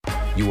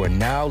You are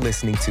now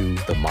listening to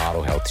The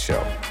Model Health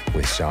Show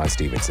with Sean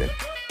Stevenson.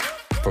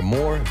 For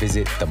more,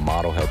 visit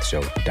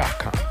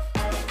themodelhealthshow.com.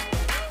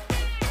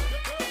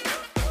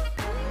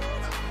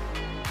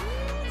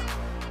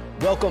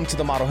 Welcome to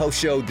The Model Health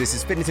Show. This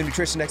is fitness and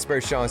nutrition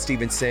expert Sean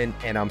Stevenson,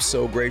 and I'm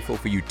so grateful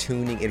for you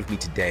tuning in with me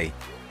today.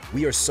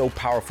 We are so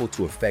powerful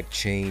to affect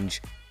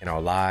change in our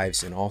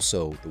lives and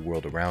also the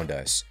world around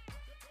us.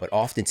 But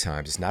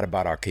oftentimes, it's not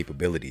about our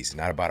capabilities, it's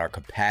not about our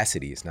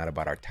capacity, it's not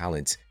about our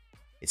talents.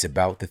 It's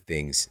about the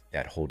things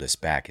that hold us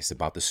back. It's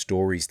about the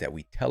stories that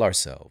we tell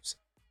ourselves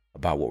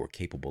about what we're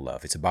capable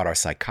of. It's about our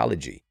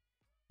psychology.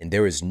 And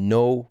there is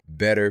no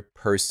better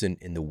person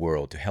in the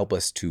world to help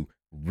us to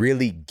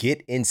really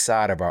get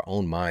inside of our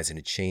own minds and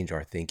to change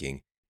our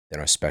thinking than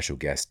our special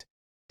guest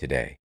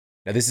today.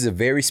 Now, this is a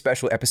very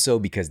special episode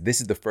because this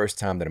is the first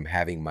time that I'm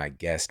having my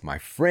guest, my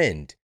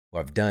friend, who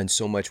I've done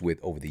so much with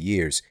over the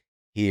years,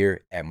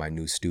 here at my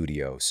new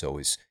studio. So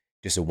it's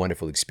just a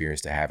wonderful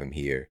experience to have him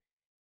here.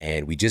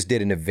 And we just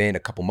did an event a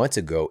couple months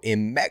ago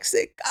in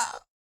Mexico.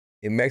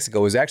 It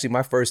was actually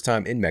my first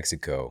time in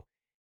Mexico.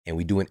 And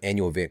we do an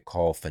annual event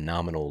called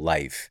Phenomenal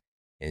Life.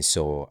 And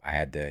so I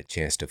had the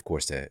chance to, of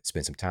course, to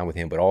spend some time with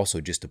him, but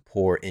also just to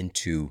pour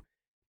into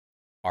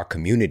our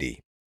community,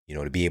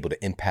 to be able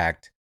to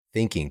impact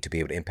thinking, to be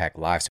able to impact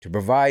lives, to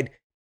provide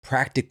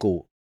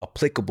practical,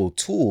 applicable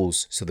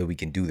tools so that we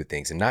can do the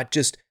things and not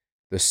just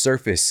the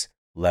surface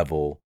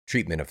level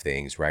treatment of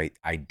things, right?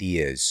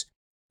 Ideas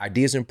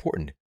are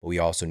important, but we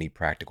also need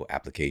practical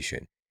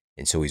application.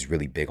 And so he's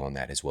really big on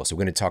that as well. So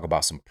we're going to talk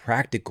about some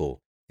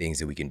practical things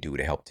that we can do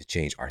to help to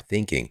change our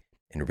thinking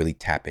and really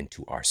tap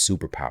into our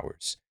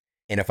superpowers.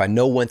 And if I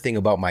know one thing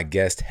about my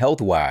guest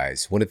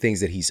health-wise, one of the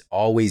things that he's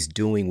always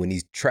doing when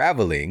he's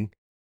traveling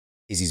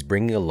is he's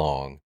bringing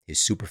along his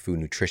superfood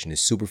nutrition, his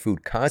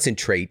superfood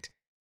concentrate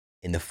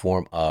in the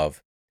form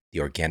of the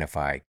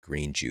Organifi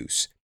green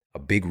juice. A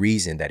big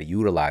reason that he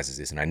utilizes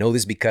this, and I know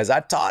this because I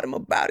taught him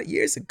about it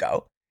years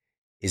ago,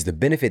 is the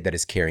benefit that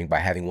it's carrying by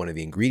having one of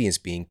the ingredients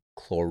being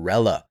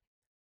chlorella.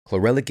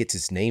 Chlorella gets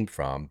its name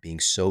from being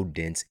so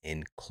dense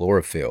in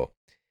chlorophyll.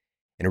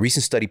 And a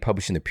recent study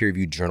published in the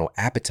peer-reviewed journal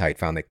Appetite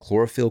found that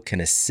chlorophyll can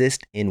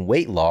assist in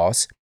weight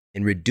loss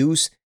and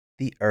reduce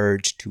the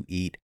urge to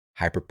eat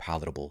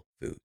hyperpalatable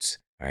foods,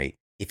 right?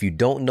 If you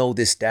don't know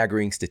this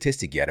staggering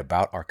statistic yet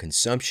about our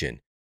consumption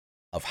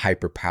of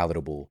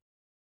hyperpalatable,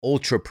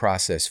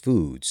 ultra-processed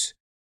foods,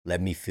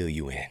 let me fill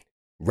you in.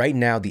 Right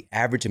now, the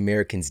average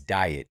American's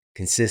diet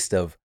consists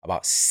of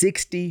about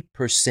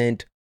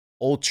 60%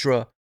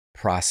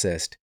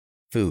 ultra-processed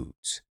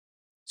foods.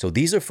 So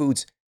these are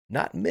foods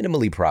not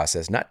minimally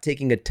processed, not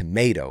taking a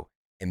tomato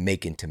and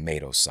making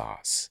tomato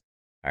sauce,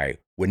 all right?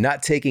 We're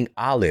not taking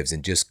olives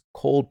and just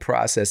cold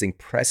processing,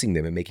 pressing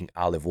them and making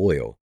olive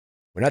oil.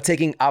 We're not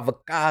taking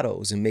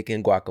avocados and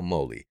making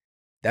guacamole.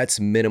 That's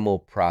minimal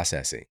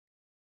processing.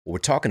 What we're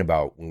talking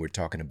about when we're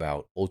talking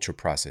about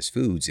ultra-processed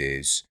foods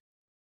is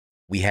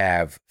we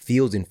have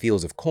fields and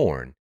fields of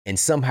corn, and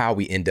somehow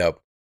we end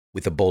up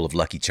with a bowl of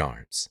Lucky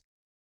Charms,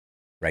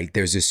 right?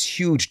 There's this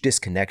huge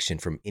disconnection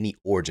from any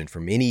origin,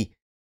 from any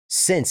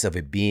sense of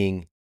it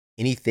being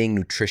anything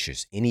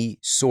nutritious, any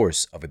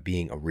source of it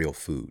being a real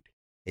food.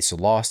 It's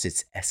lost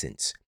its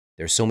essence.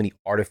 There's so many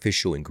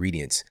artificial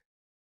ingredients,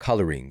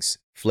 colorings,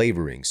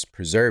 flavorings,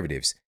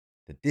 preservatives,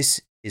 that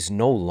this is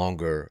no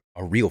longer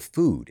a real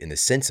food in the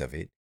sense of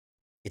it.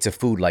 It's a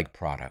food-like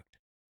product.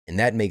 And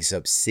that makes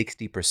up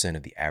 60%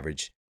 of the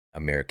average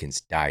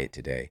American's diet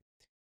today.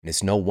 And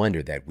it's no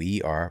wonder that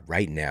we are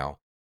right now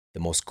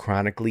the most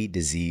chronically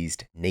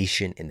diseased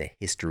nation in the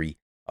history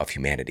of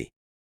humanity.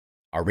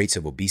 Our rates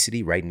of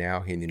obesity right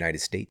now here in the United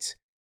States,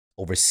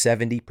 over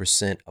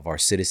 70% of our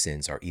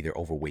citizens are either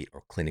overweight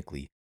or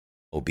clinically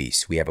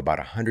obese. We have about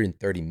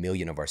 130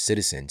 million of our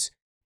citizens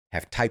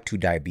have type 2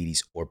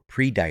 diabetes or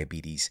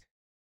pre-diabetes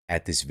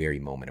at this very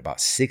moment. About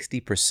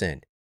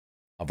 60%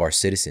 of our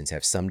citizens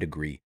have some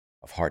degree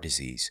of heart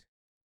disease.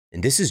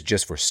 And this is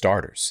just for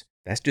starters.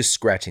 That's just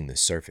scratching the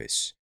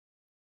surface.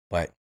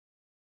 But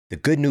the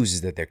good news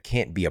is that there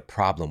can't be a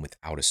problem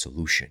without a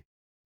solution.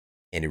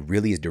 And it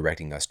really is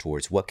directing us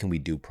towards what can we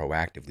do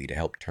proactively to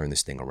help turn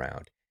this thing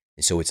around.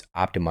 And so it's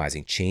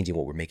optimizing, changing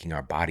what we're making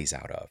our bodies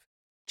out of,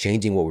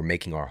 changing what we're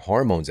making our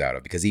hormones out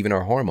of, because even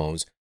our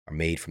hormones are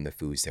made from the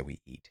foods that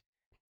we eat.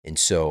 And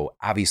so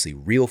obviously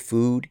real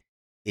food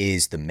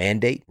is the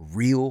mandate,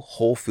 real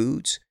whole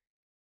foods.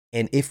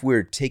 And if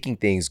we're taking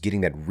things,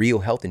 getting that real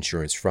health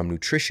insurance from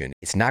nutrition,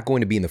 it's not going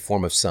to be in the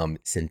form of some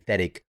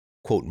synthetic,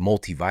 quote,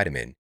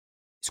 multivitamin.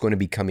 It's going to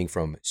be coming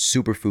from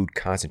superfood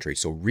concentrate.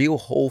 So real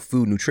whole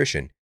food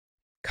nutrition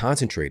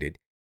concentrated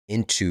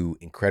into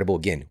incredible,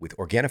 again, with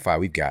Organifi,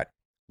 we've got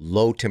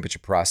low temperature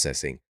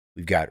processing.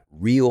 We've got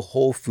real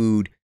whole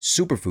food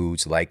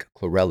superfoods like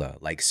chlorella,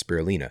 like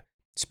spirulina.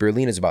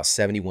 Spirulina is about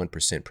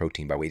 71%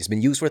 protein by weight. It's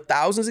been used for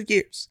thousands of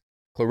years.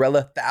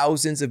 Chlorella,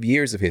 thousands of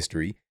years of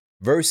history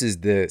versus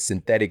the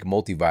synthetic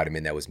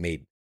multivitamin that was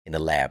made in the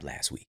lab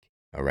last week.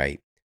 All right.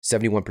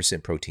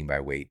 71% protein by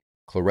weight.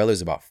 Chlorella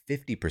is about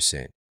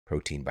 50%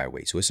 protein by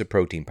weight. So it's a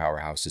protein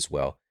powerhouse as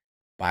well.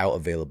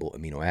 bioavailable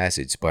amino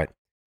acids, but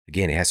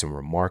again, it has some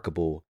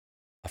remarkable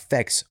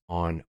effects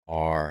on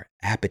our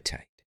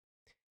appetite.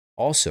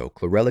 Also,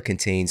 chlorella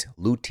contains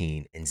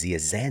lutein and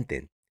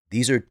zeaxanthin.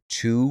 These are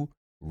two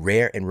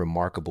rare and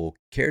remarkable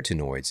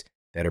carotenoids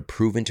that are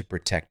proven to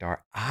protect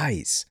our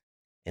eyes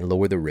and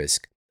lower the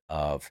risk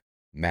of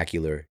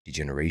macular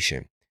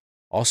degeneration.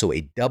 Also,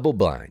 a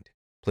double-blind,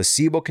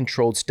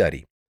 placebo-controlled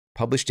study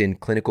published in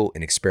Clinical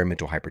and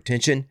Experimental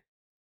Hypertension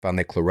found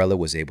that chlorella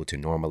was able to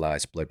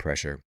normalize blood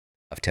pressure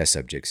of test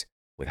subjects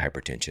with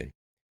hypertension.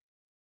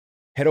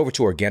 Head over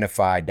to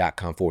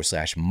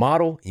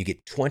Organifi.com/model and you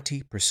get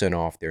 20%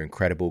 off their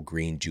incredible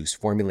green juice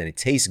formula, and it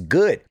tastes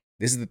good.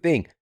 This is the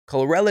thing.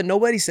 Chlorella,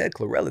 nobody said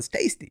chlorella is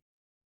tasty.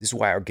 This is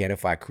why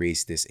Organifi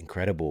creates this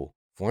incredible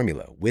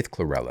formula with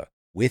chlorella,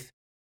 with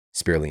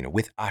spirulina,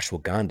 with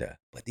ashwagandha,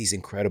 but these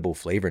incredible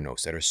flavor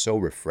notes that are so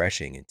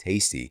refreshing and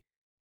tasty,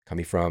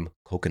 coming from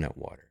coconut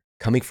water,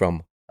 coming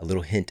from a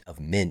little hint of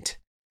mint.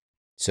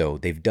 So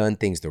they've done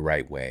things the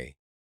right way.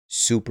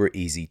 Super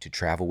easy to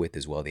travel with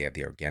as well. They have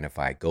the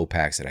Organifi Go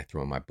Packs that I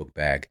throw in my book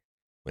bag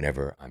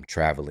whenever I'm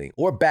traveling,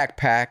 or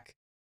backpack,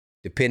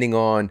 depending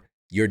on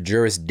your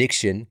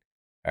jurisdiction.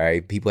 All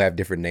right, people have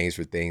different names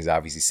for things.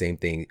 Obviously, same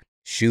thing.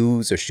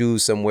 Shoes or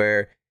shoes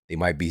somewhere. They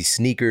might be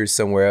sneakers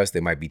somewhere else.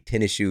 They might be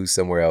tennis shoes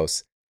somewhere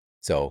else.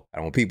 So I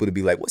don't want people to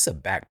be like, what's a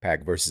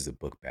backpack versus a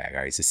book bag? All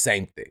right, it's the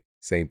same thing,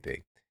 same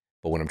thing.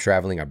 But when I'm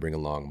traveling, I bring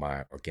along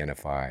my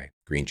Organifi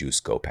Green Juice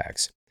Go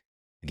Packs.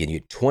 Again,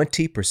 you get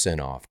 20%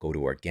 off. Go to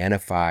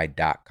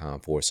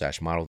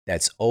Organifi.com/model.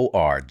 That's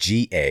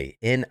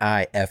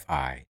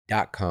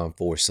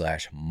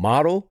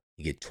Organifi.com/model.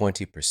 You get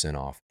 20%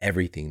 off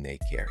everything they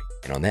carry.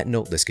 And on that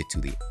note, let's get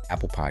to the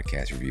Apple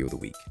Podcast review of the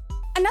week.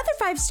 Another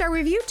 5-star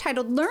review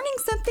titled Learning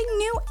Something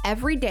New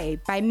Every Day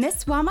by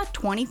Miss Wama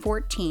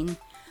 2014.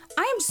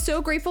 I am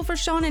so grateful for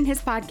Sean and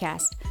his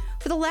podcast.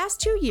 For the last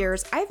 2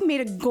 years, I've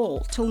made a goal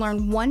to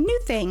learn one new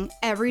thing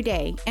every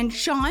day, and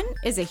Sean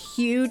is a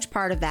huge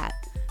part of that.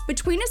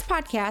 Between his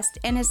podcast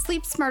and his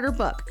Sleep Smarter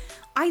book,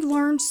 I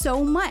learned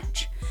so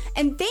much.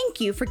 And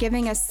thank you for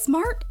giving us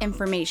smart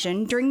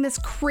information during this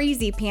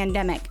crazy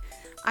pandemic.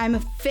 I'm a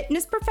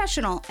fitness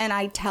professional and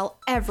I tell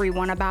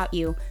everyone about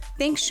you.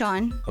 Thanks,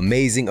 Sean.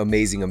 Amazing,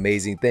 amazing,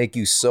 amazing. Thank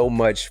you so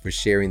much for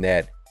sharing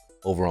that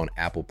over on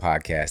Apple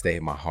Podcasts. They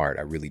hit my heart.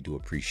 I really do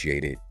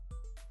appreciate it.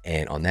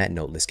 And on that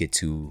note, let's get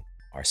to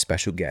our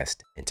special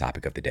guest and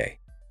topic of the day.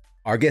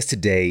 Our guest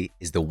today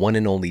is the one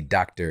and only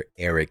Dr.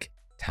 Eric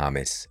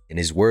Thomas, and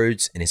his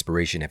words and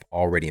inspiration have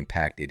already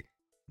impacted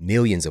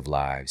millions of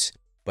lives.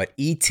 But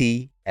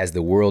E.T., as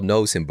the world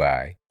knows him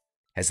by,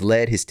 has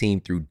led his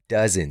team through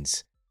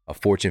dozens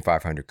of Fortune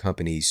 500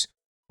 companies,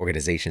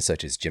 organizations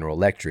such as General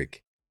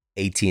Electric,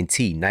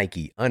 AT&T,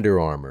 Nike, Under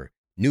Armour,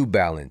 New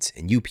Balance,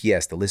 and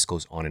UPS. The list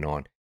goes on and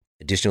on.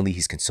 Additionally,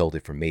 he's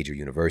consulted for major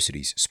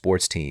universities,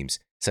 sports teams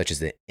such as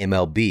the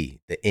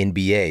MLB, the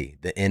NBA,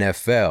 the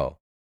NFL,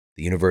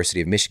 the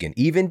University of Michigan.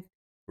 Even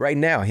right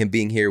now, him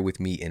being here with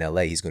me in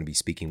LA, he's going to be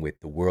speaking with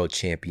the World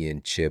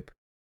Championship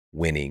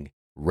winning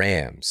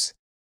Rams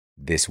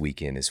this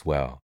weekend as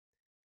well.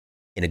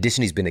 In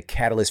addition, he's been a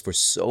catalyst for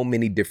so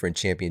many different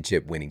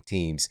championship winning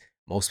teams.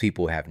 Most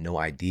people have no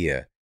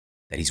idea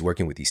that he's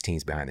working with these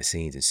teams behind the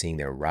scenes and seeing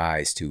their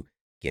rise to,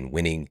 again,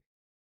 winning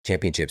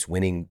championships,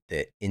 winning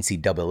the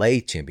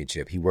NCAA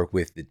championship. He worked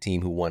with the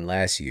team who won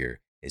last year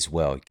as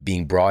well,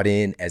 being brought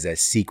in as a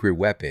secret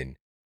weapon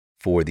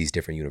for these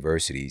different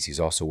universities. He's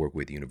also worked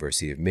with the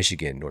University of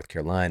Michigan, North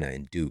Carolina,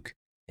 and Duke.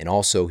 And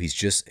also, he's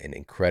just an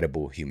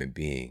incredible human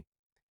being.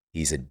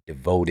 He's a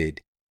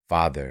devoted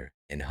father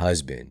and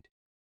husband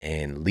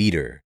and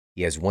leader.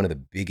 He has one of the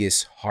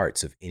biggest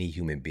hearts of any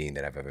human being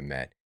that I've ever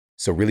met.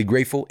 So really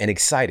grateful and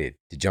excited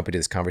to jump into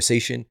this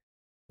conversation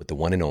with the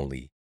one and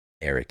only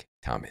Eric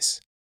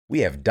Thomas. We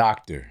have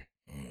Dr.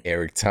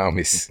 Eric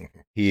Thomas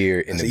here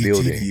in the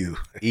building.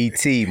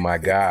 E.T., my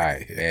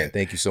guy, man.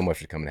 Thank you so much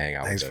for coming to hang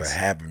out with us. Thanks for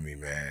having me,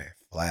 man.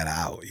 Flat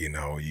out,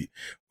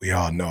 we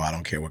all know I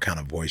don't care what kind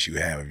of voice you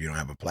have. If you don't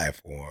have a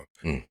platform,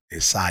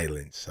 it's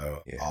silent.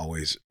 So I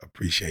always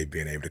appreciate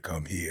being able to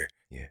come here.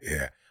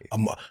 Yeah.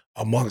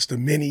 Amongst the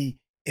many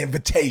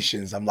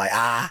invitations, I'm like,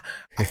 I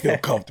feel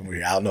comfortable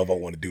here. I don't know if I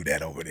want to do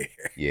that over there.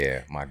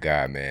 Yeah, my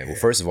God, man. Well,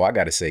 first of all, I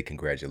got to say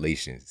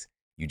congratulations.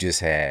 You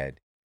just had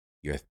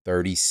your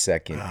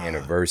 32nd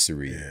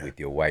anniversary with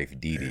your wife,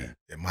 Dee Dee.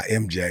 Yeah, my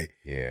MJ.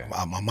 Yeah.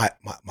 My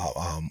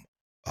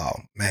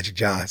Magic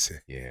Johnson.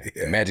 Yeah.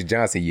 The Magic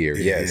Johnson year,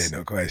 yes. Yeah,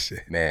 no question.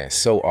 Man,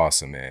 so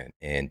awesome, man.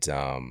 And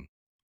a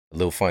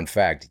little fun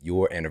fact,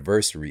 your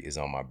anniversary is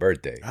on my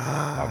birthday,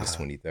 August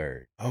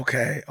 23rd.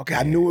 Okay. Yeah.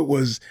 I knew it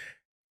was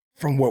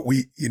from what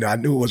I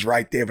knew it was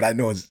right there, but I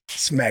know it's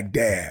smack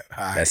dab.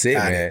 That's it,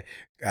 man.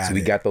 So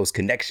we got those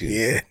connections.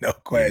 Yeah, no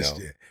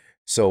question.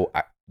 So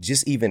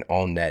just even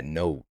on that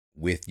note,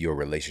 with your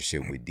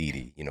relationship with Dee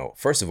Dee,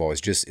 first of all,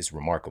 it's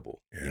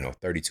remarkable.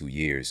 32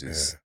 years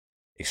is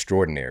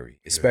extraordinary,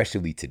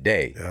 especially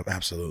today. Yeah,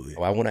 absolutely.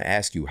 Well, I want to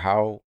ask you,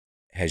 how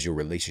has your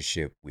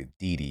relationship with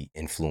Dee Dee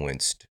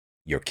influenced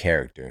your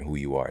character and who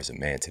you are as a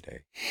man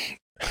today?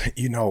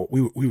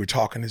 we were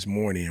talking this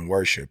morning in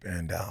worship,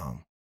 and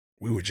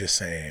we were just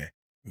saying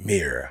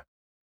mirror.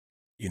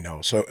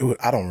 So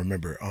I don't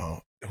remember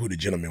who the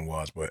gentleman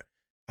was, but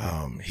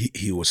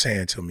he was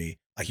saying to me,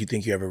 like, you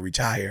think you ever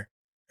retire?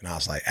 And I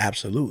was like,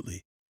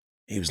 absolutely.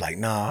 He was like,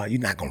 nah,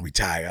 you're not gonna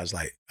retire. I was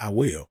like, I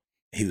will.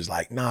 He was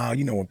like, nah,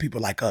 when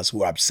people like us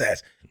who are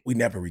obsessed, we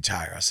never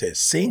retire. I said,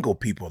 single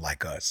people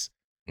like us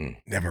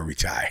never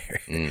retire.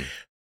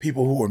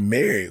 People who are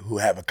married, who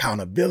have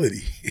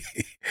accountability,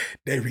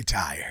 they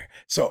retire.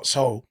 So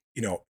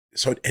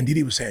and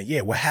Didi was saying,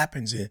 yeah, what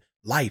happens in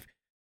life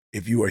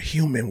if you are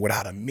human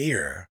without a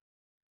mirror,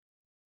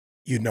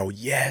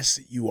 yes,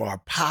 you are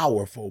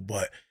powerful,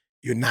 but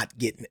you're not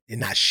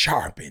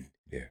sharpened,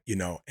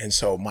 And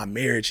so my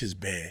marriage has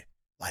been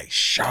like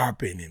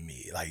sharpening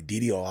me. Like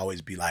Didi will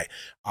always be like,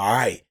 all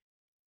right,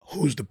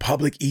 who's the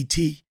public ET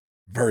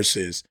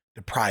versus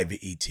the private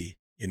ET,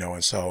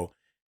 And so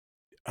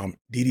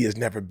Didi has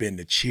never been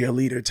the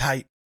cheerleader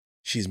type.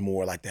 She's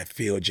more like that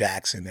Phil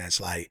Jackson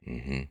that's like,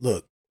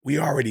 look, we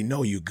already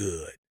know you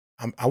good.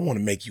 I want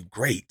to make you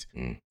great,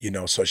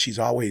 So she's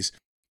always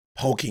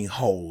poking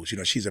holes.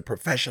 She's a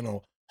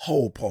professional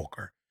hole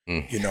poker,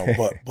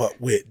 but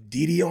with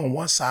Didi on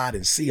one side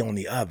and C on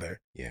the other,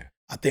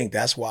 I think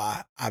that's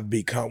why I've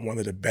become one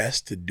of the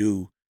best to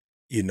do,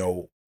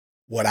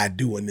 what I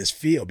do in this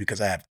field,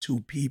 because I have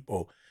two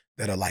people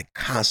that are like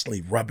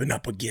constantly rubbing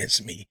up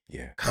against me,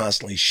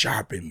 constantly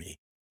sharpening me,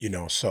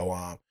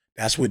 So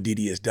that's what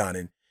Didi has done.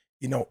 And,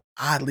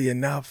 oddly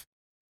enough,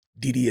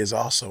 Didi is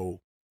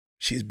also,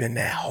 she's been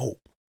that hope.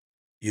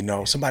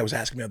 Somebody was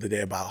asking me the other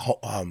day about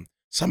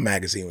some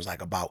magazine was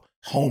like about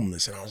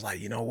homeless. And I was like,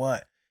 you know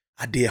what?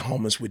 I did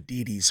homeless with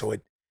Didi. So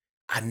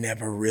I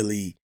never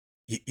really,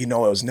 it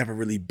was never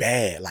really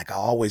bad. Like I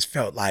always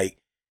felt like,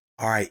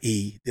 all right,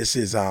 E, this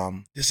is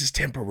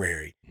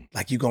temporary.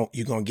 Like you're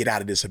gonna get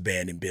out of this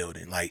abandoned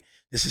building. Like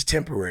this is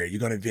temporary. You're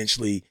gonna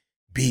eventually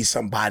be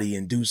somebody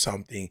and do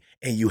something.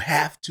 And you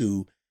have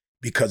to,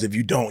 because if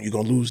you don't, you're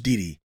gonna lose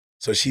Didi.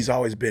 So she's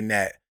always been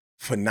that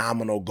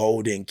phenomenal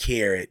golden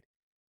carrot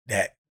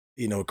that,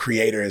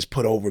 creator has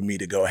put over me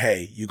to go,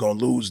 hey, you're going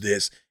to lose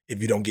this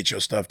if you don't get your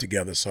stuff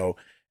together. So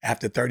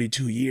after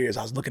 32 years,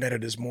 I was looking at her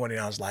this morning.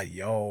 I was like,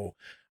 yo,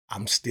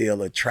 I'm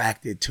still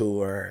attracted to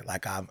her.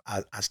 Like I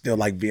still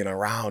like being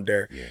around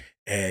her. Yeah.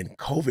 And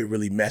COVID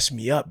really messed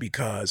me up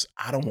because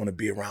I don't want to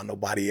be around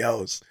nobody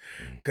else.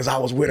 Because I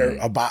was with her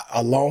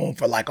alone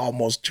for like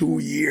almost 2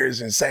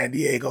 years in San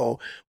Diego.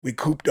 We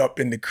cooped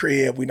up in the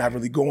crib. We're not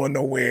really going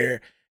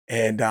nowhere.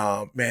 And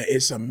man,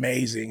 it's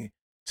amazing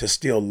to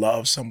still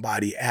love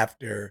somebody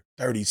after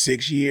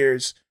 36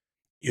 years,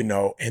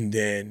 and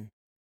then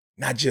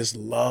not just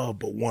love,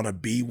 but want to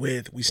be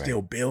with. We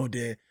still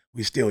building,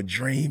 we still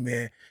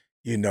dreaming,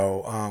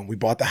 we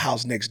bought the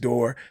house next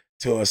door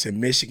to us in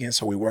Michigan.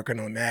 So we're working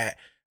on that.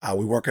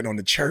 We're working on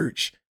the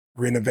church,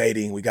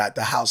 renovating. We got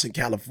the house in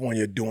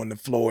California, doing the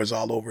floors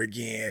all over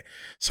again.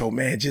 So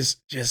man,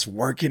 just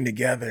working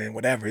together and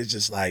whatever. It's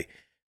just like,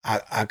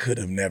 I could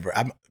have never,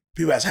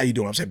 people ask how you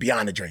doing? I'm saying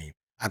beyond the dream.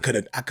 I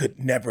could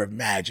never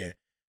imagine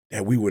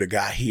that we would have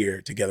got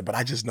here together, but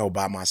I just know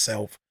by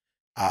myself,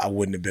 I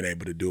wouldn't have been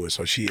able to do it.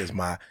 So she is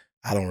I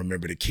don't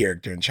remember the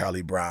character in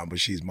Charlie Brown, but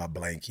she's my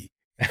blankie.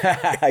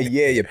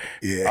 Yeah.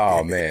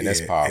 Oh man, that's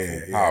yeah,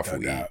 powerful. Powerful.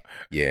 No doubt.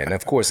 Yeah. And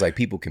of course, like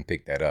people can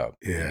pick that up,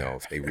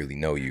 if they really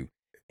know you.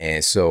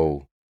 And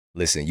so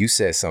listen, you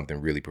said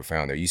something really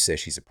profound there. You said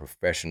she's a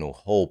professional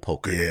hole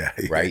poker,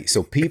 right?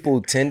 So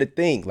people tend to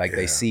think like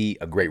they see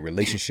a great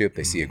relationship,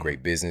 they see a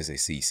great business, they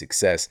see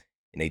success,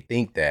 and they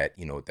think that,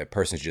 that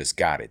person's just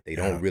got it. They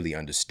don't really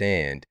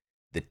understand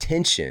the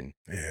tension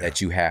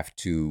that you have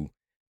to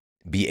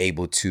be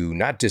able to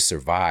not just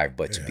survive,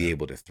 but to be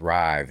able to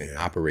thrive and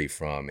operate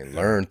from and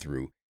learn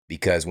through.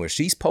 Because when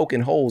she's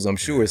poking holes, I'm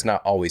sure it's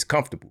not always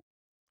comfortable.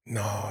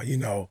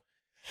 No,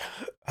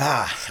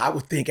 I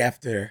would think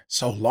after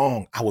so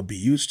long, I would be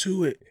used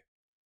to it.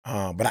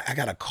 But I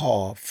got a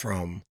call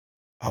from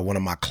one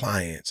of my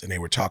clients, and they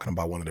were talking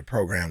about one of the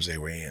programs they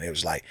were in. It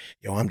was like,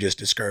 yo, I'm just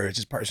discouraged.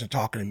 This person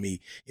talking to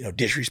me,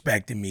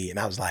 disrespecting me. And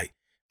I was like,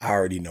 I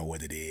already know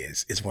what it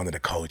is. It's one of the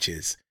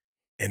coaches,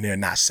 and they're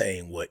not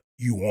saying what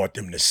you want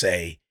them to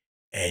say,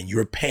 and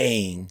you're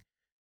paying.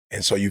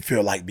 And so you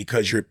feel like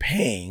because you're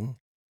paying,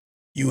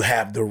 you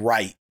have the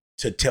right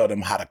to tell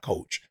them how to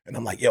coach. And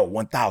I'm like, yo,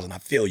 1,000, I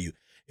feel you.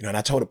 And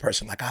I told the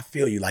person, like, I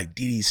feel you. Like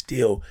Didi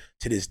still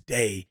to this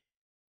day,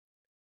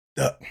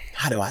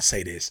 how do I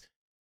say this?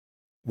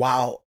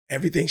 While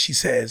everything she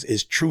says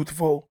is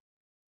truthful,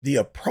 the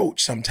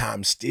approach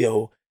sometimes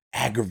still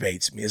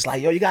aggravates me. It's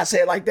like, yo, you gotta say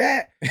it like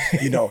that.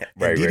 And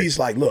Didi's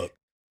like, look,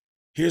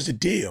 here's the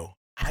deal.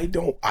 I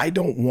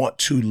don't want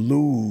to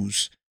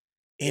lose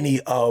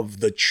any of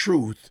the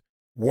truth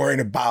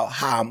worrying about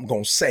how I'm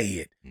gonna say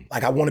it.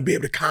 Like I want to be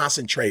able to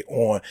concentrate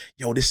on,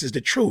 yo, this is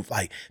the truth.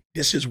 Like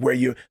this is where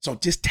so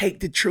just take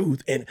the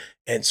truth.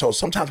 And so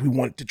sometimes we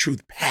want the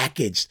truth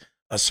packaged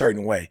a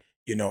certain way,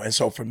 And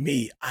so for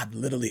me, I've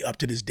literally up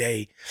to this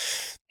day,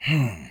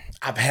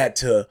 I've got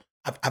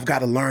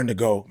to learn to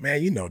go,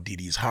 man,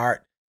 Didi's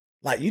heart.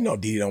 Like, you know,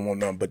 Didi don't want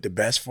nothing but the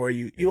best for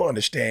you. You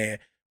understand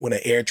when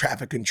an air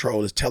traffic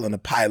control is telling the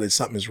pilot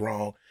something is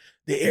wrong.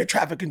 The air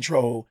traffic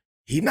control,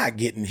 he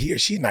or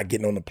she's not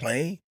getting on the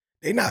plane.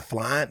 They not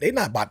flying. They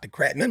not about to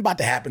crash. Nothing about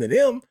to happen to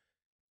them.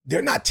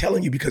 They're not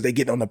telling you because they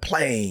get on the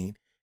plane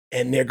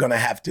and they're going to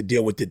have to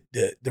deal with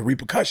the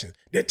repercussions.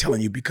 They're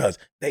telling you because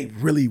they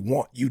really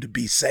want you to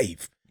be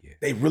safe. Yeah.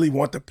 They really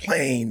want the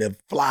plane to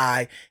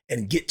fly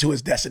and get to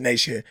its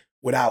destination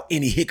without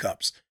any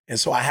hiccups. And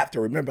so I have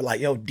to remember,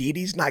 like, yo,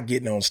 Didi's not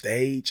getting on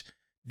stage.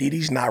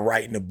 Didi's not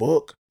writing a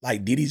book.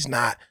 Like, Didi's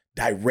not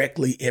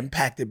directly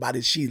impacted by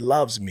this. She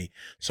loves me.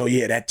 So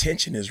yeah, that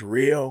tension is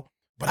real,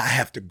 but I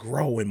have to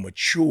grow and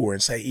mature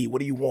and say, E, what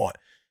do you want?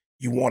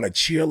 You want a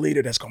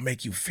cheerleader that's going to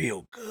make you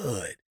feel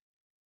good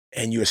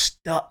and you're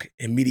stuck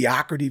in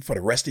mediocrity for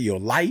the rest of your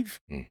life?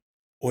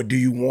 Or do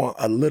you want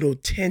a little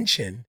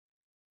tension,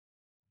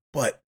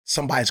 but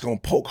somebody's going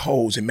to poke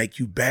holes and make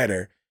you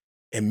better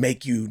and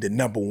make you the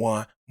number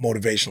one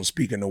motivational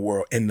speaker in the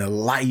world, in the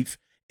life,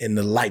 in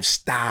the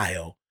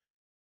lifestyle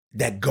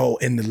that go,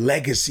 in the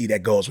legacy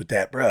that goes with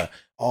that, bruh,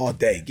 all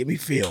day. Give me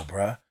feel,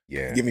 bruh.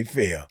 Yeah. Give me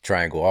feel.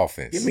 Triangle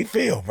offense. Give me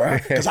feel,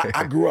 bruh. Because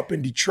I grew up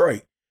in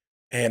Detroit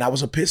and I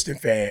was a Piston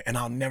fan, and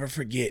I'll never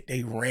forget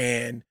they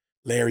ran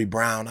Larry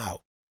Brown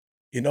out.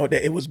 You know,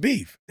 it was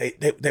beef.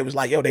 They was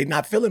like, yo, they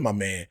not feeling my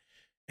man.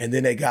 And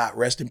then they got,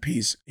 rest in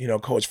peace, you know,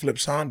 Coach Flip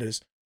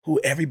Saunders, who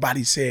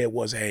everybody said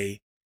was a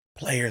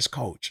player's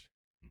coach.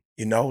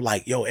 You know,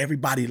 like, yo,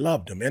 everybody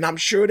loved him. And I'm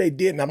sure they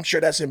did, and I'm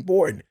sure that's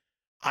important.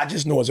 I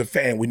just know as a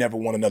fan, we never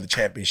won another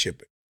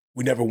championship.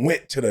 We never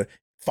went to the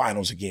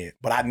finals again.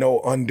 But I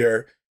know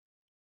under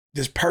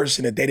this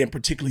person that they didn't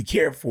particularly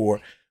care for,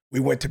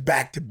 we went to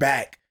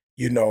back-to-back.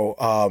 You know,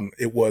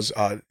 it was,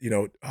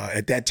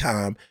 at that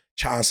time,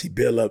 Chauncey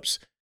Billups,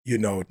 you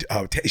know,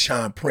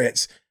 Tayshaun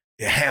Prince,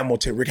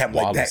 Hamilton, Rick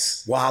Hamilton, like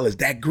that. Wallace,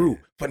 that group,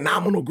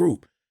 phenomenal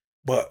group.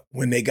 But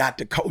when they got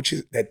the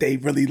coaches that they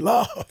really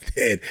loved,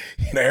 and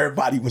you know,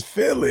 everybody was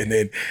feeling,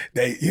 and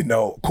they, you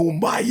know,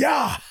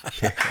 kumbaya,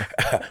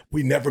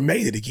 we never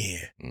made it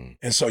again.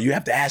 And so you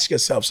have to ask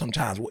yourself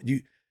sometimes,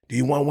 do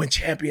you want to win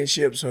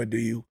championships, or do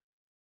you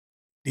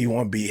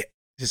want to be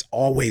just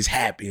always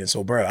happy? And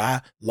so, bro,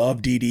 I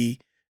love Didi.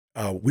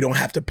 We don't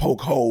have to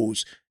poke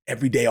holes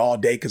every day, all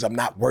day, because I'm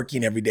not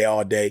working every day,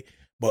 all day.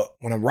 But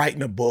when I'm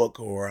writing a book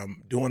or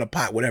I'm doing a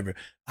pot, whatever,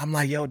 I'm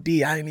like, yo,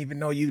 D, I didn't even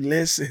know you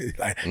listen.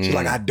 Like, she's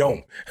like, I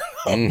don't.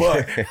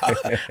 But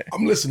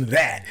I'm listening to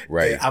that.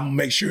 Right. I'm gonna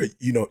make sure,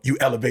 you know, you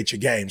elevate your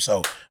game.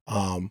 So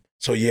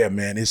yeah,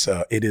 man,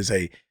 it is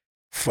a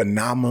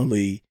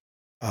phenomenally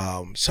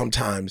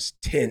sometimes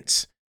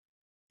tense,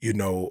 you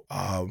know,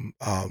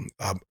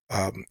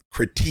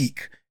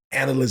 critique,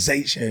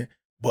 analyzation,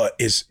 but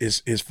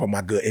it's for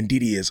my good. And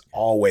Didi is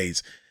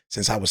always,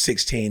 since I was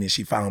 16 and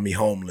she found me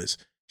homeless,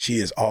 she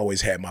has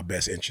always had my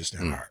best interest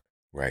in heart.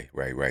 Right.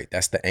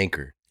 That's the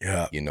anchor.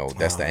 Yeah. You know,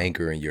 that's the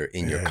anchor in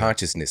your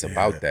consciousness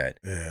about that.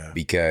 Yeah.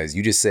 Because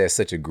you just said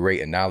such a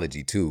great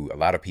analogy too. A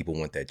lot of people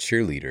want that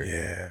cheerleader.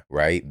 Yeah.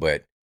 Right.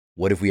 But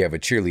what if we have a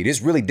cheerleader?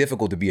 It's really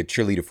difficult to be a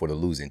cheerleader for the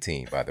losing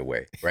team, by the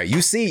way. Right.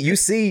 You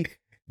see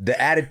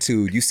the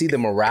attitude, you see the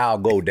morale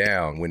go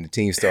down when the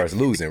team starts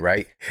losing,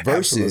 right?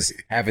 Versus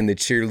having the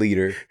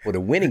cheerleader for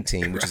the winning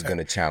team, which is going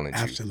to challenge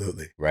you.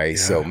 Absolutely. Right.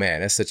 Yeah. So man,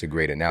 that's such a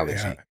great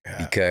analogy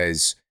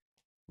because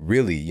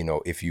really, you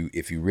know, if you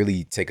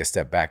really take a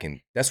step back,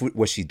 and that's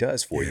what she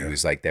does for you,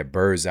 is like that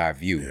bird's eye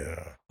view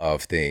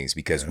of things,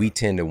 because we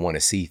tend to want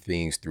to see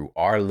things through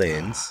our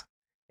lens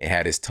and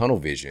have this tunnel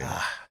vision.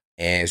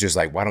 And it's just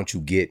like, why don't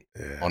you get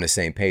on the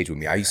same page with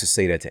me? I used to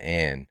say that to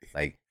Ann,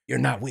 like, you're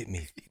not with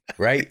me,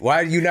 right? Why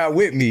are you not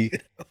with me?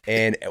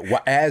 And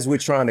as I'm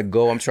trying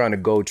to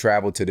go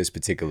travel to this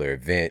particular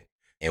event,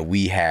 and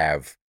we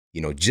have,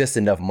 you know, just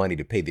enough money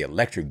to pay the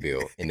electric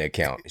bill in the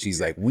account. And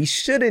she's like, we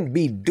shouldn't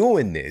be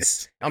doing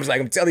this. I was like,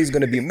 I'm telling you, it's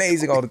going to be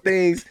amazing, all the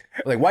things.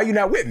 I'm like, why are you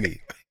not with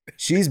me?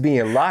 She's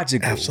being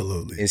logical.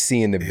 Absolutely. And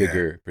seeing the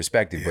bigger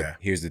perspective. But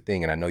here's the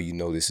thing, and I know you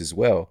know this as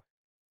well.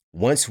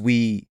 Once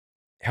we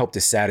help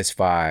to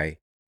satisfy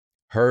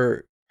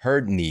her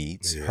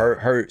needs,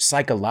 her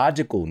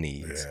psychological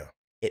needs,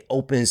 it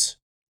opens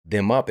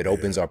them up. It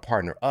opens our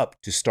partner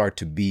up to start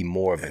to be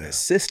more of an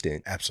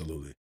assistant.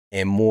 Absolutely.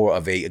 And more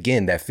of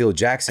that Phil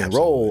Jackson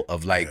role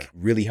of like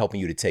really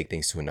helping you to take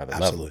things to another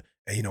level.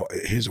 And you know,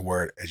 here's a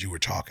word, as you were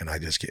talking, I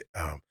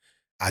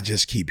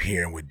just keep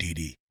hearing with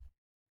Didi,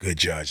 good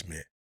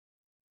judgment,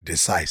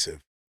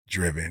 decisive,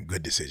 driven,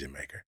 good decision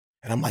maker.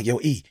 And I'm like, yo,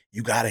 E,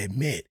 you got to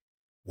admit,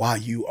 while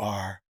you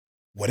are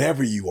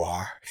whatever you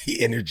are,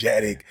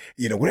 energetic,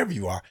 you know, whatever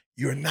you are,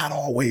 you're not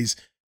always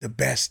the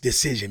best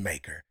decision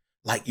maker.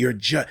 Like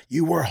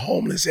you were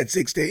homeless at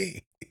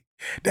 16.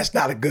 That's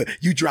not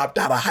you dropped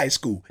out of high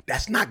school.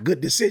 That's not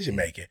good decision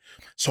making.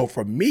 So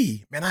for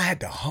me, man, I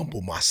had to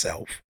humble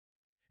myself.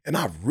 And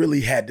I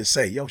really had to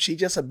say, yo, she's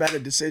just a better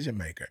decision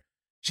maker.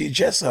 She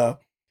just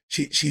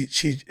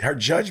her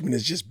judgment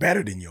is just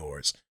better than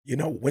yours. You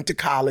know, went to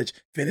college,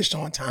 finished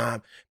on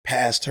time,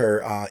 passed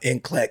her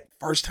NCLEX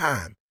first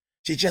time.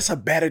 She's just a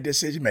better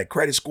decision maker.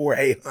 Credit score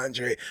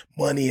 800,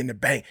 money in the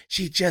bank.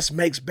 She just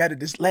makes better.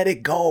 Just let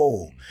it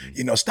go.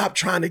 Stop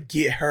trying to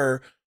get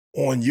her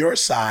on your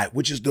side,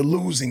 which is the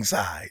losing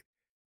side.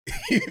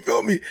 You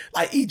feel me?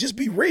 Like, just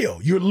be real.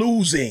 You're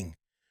losing.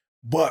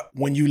 But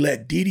when you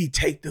let Didi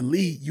take the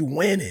lead, you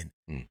winning.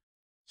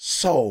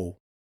 So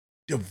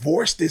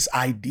divorce this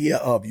idea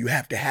of you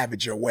have to have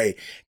it your way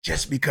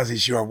just because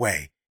it's your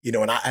way.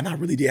 And I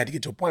really did have to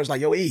get to a point. I was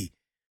like, yo,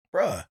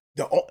 bruh,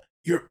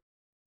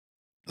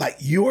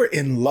 you're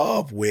in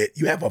love with,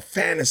 you have a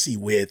fantasy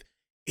with,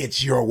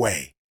 it's your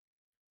way.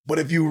 But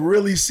if you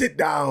really sit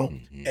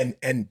down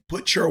and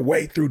put your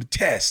way through the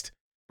test,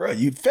 bruh,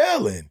 you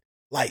failing.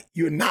 Like,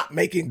 you're not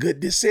making good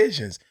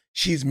decisions.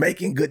 She's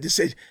making good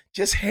decisions.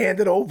 Just hand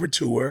it over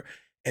to her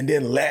and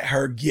then let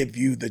her give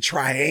you the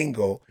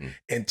triangle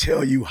and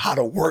tell you how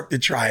to work the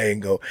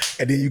triangle.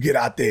 And then you get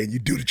out there and you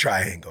do the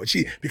triangle.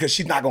 Because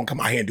she's not going to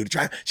come out here and do the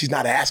triangle. She's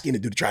not asking you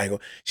to do the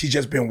triangle. She's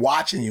just been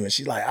watching you. And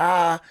she's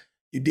like,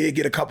 you did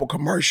get a couple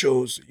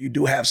commercials. You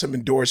do have some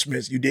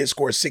endorsements. You did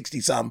score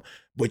 60 something,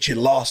 but you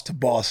lost to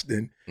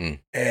Boston.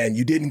 And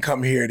you didn't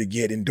come here to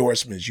get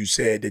endorsements. You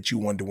said that you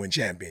wanted to win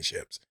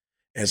championships.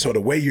 And so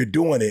the way you're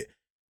doing it,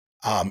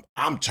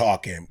 I'm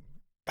talking,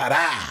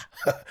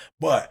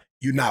 but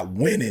you're not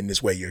winning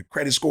this way. Your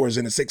credit score is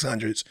in the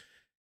 600s.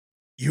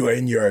 You are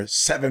in your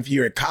 7th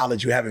year at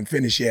college. You haven't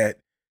finished yet.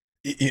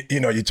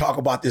 You talk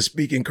about this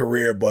speaking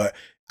career, but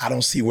I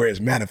don't see where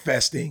it's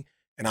manifesting.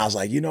 And I was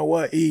like, you know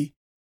what,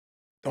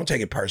 don't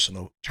take it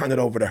personal. Turn it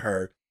over to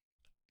her.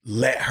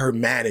 Let her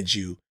manage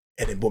you.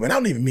 And then boom. And I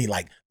don't even mean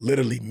like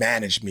literally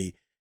manage me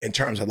in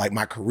terms of like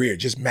my career.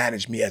 Just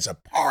manage me as a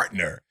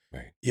partner.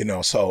 Right.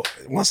 So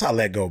once I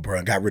let go, bro,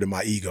 and got rid of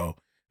my ego,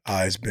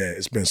 it's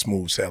been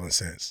smooth sailing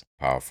since.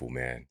 Powerful,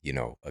 man.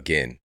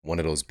 Again, one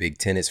of those big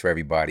tenets for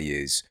everybody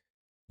is,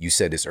 you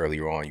said this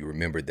earlier on, you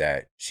remember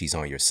that she's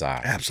on your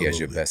side. Absolutely. She has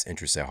your best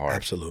interests at heart.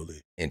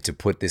 Absolutely. And to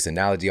put this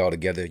analogy all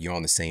together, you're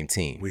on the same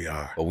team. We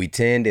are. But we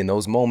tend in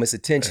those moments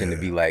of tension to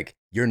be like,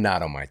 you're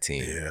not on my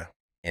team. Yeah.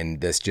 And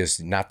that's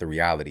just not the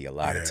reality a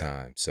lot of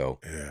times. So,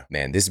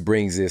 man, this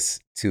brings us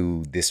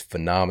to this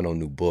phenomenal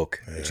new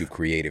book that you've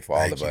created for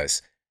all of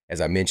us. As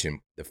I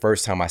mentioned, the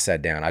first time I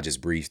sat down, I just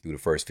breezed through the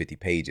first 50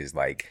 pages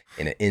like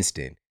in an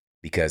instant,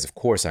 because of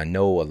course I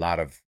know a lot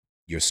of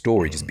your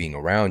story just being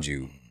around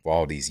you for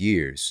all these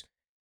years,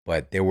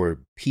 but there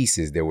were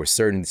pieces, there were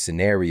certain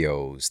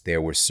scenarios,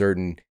 there were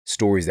certain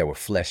stories that were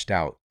fleshed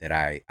out that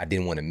I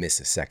didn't want to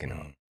miss a second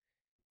of.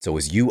 So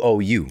it's You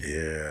Owe You.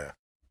 Yeah.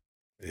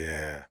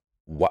 Yeah.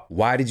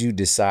 Why did you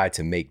decide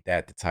to make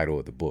that the title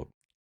of the book?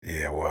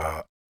 Yeah,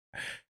 well,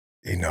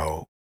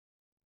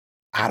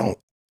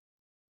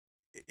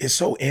 it's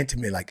so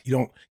intimate. Like, you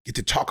don't get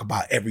to talk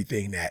about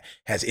everything that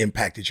has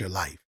impacted your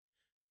life.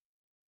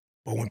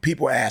 But when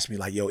people ask me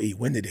like, yo,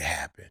 when did it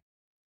happen?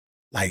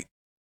 Like,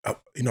 a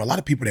lot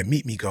of people that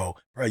meet me go,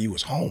 bro, you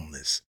was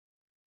homeless.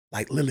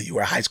 Like, literally, you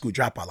were a high school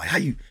dropout.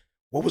 Like,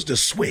 what was the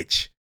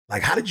switch?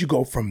 Like, how did you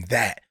go from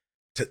that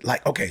to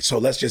like, okay, so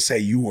let's just say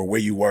you were where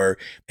you were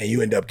and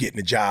you end up getting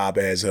a job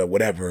as a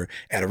whatever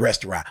at a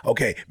restaurant.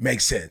 Okay,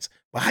 makes sense.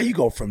 But how you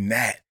go from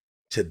that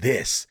to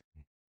this?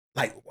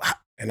 Like,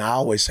 and I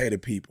always say to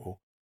people,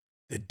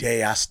 the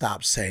day I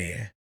stopped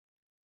saying,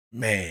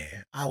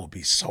 man, I would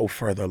be so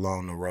further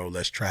along the road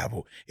less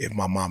traveled if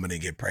my mama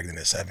didn't get pregnant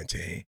at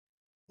 17.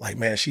 Like,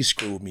 man, she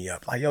screwed me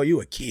up. Like, yo,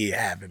 you a kid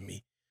having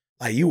me.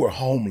 Like, you were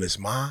homeless,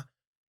 ma.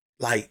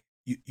 Like,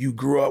 you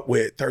grew up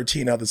with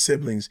 13 other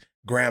siblings,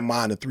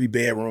 grandma in a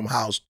 3-bedroom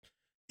house,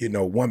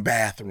 1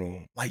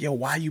 bathroom. Like, yo,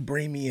 why you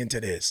bring me into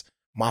this?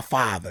 My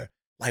father.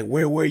 Like,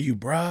 where were you,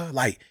 bruh?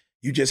 Like,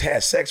 you just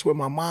had sex with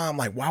my mom.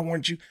 Like, why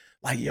weren't you?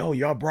 Like, yo,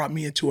 y'all brought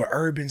me into an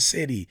urban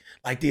city.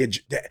 Like the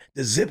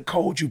zip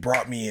code you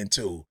brought me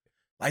into.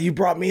 Like, you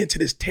brought me into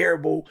this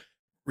terrible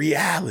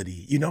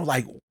reality,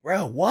 like,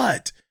 bro,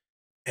 what?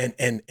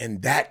 And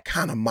that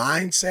kind of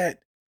mindset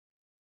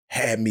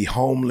had me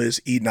homeless,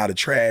 eating out of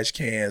trash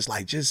cans,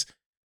 like just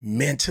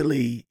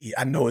mentally.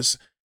 I know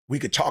we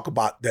could talk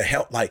about the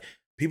health, like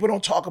people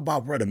don't talk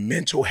about, bro, the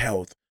mental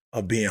health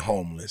of being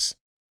homeless.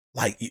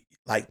 Like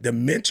the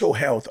mental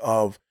health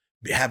of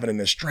having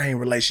an estranged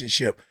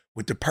relationship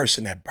with the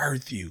person that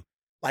birthed you.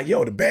 Like,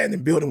 yo, the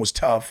abandoned building was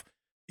tough.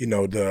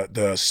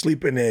 The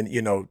sleeping in,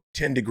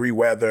 10-degree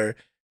weather,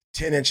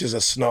 10 inches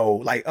of snow.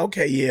 Like,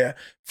 okay, yeah,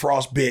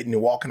 frostbitten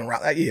and walking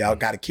around. Like, yeah, I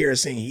got a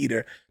kerosene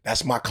heater.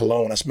 That's my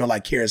cologne. I smell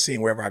like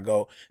kerosene wherever I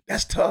go.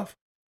 That's tough.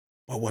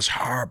 But what's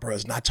hard, bro,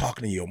 is not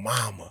talking to your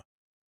mama.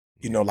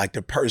 Like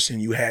the person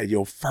you had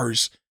your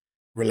first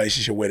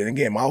relationship with. And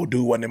again, my old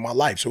dude wasn't in my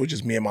life. So it was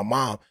just me and my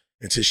mom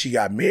until she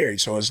got married.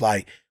 So it's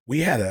like, we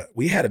had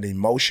an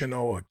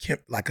emotional,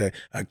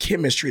 a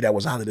chemistry that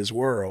was out of this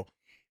world,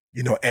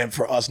 and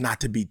for us not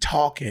to be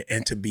talking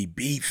and to be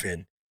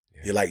beefing,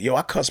 you're like, yo,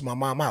 I cuss my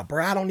mom out.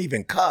 Bro, I don't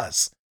even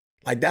cuss.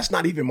 Like, that's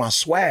not even my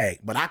swag,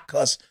 but I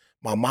cuss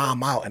my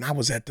mom out. And I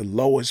was at the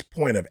lowest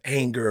point of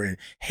anger and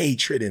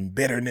hatred and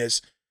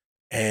bitterness.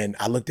 And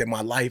I looked at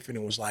my life and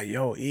it was like,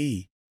 yo,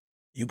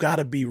 you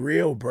gotta be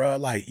real, bro.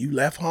 Like, you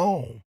left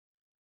home.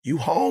 You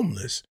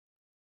homeless.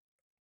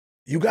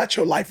 You got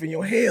your life in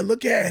your hand.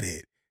 Look at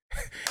it.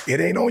 It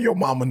ain't on your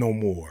mama no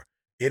more.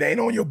 It ain't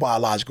on your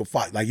biological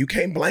father. Like, you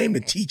can't blame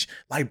the teacher.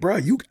 Like, bro,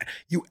 you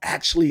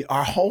actually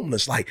are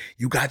homeless. Like,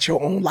 you got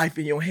your own life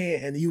in your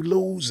hand and you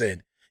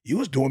losing. You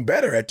was doing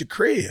better at the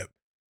crib.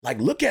 Like,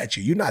 look at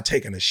you. You're not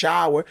taking a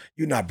shower.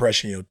 You're not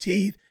brushing your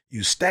teeth.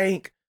 You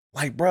stink.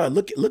 Like, bro,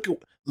 look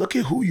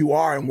at who you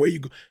are and where you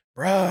go.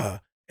 Bro.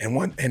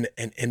 And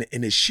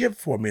it shift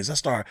for me as I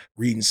started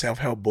reading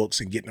self-help books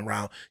and getting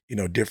around,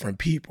 different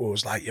people.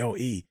 It's like, yo,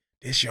 E,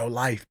 this your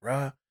life,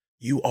 bruh.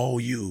 You owe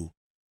you.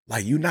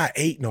 Like, you not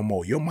 8 no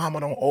more. Your mama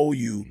don't owe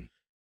you.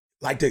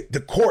 Like,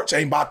 the courts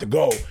ain't about to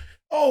go,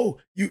 oh,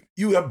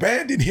 you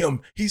abandoned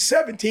him. He's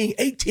 17,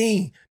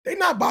 18. They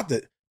not about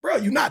to, bro,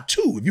 you not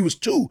 2. If you was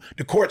 2,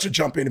 the courts would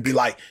jump in and be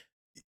like,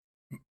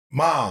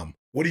 Mom,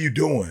 what are you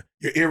doing?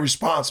 You're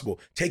irresponsible.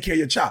 Take care of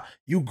your child.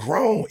 You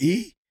grown,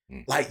 E.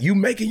 Like, you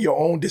making your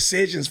own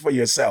decisions for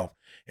yourself.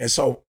 And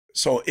so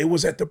it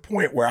was at the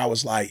point where I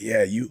was like,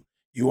 yeah, you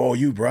owe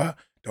you, bruh.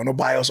 Don't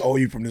nobody else owe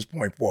you from this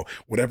point forward.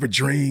 Whatever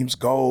dreams,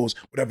 goals,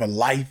 whatever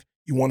life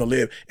you want to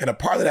live. And a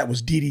part of that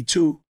was DD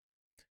too,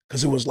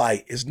 because it was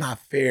like, it's not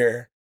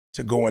fair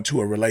to go into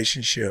a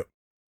relationship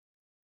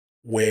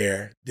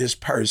where this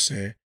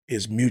person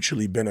is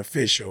mutually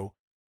beneficial.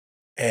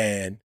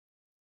 And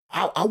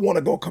I want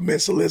to go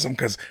commensalism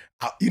because,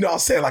 I'm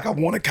saying, like, I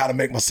want to kind of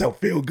make myself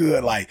feel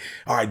good. Like,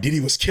 all right, Diddy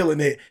was killing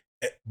it.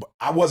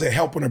 I wasn't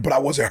helping her, but I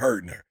wasn't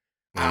hurting her.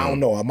 I don't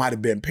know. I might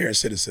have been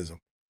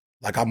parasitism.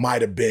 Like, I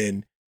might have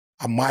been,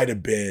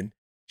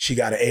 she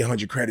got an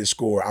 800 credit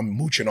score. I'm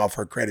mooching off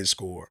her credit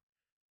score.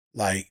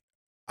 Like,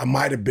 I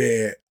might have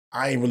been,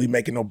 I ain't really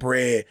making no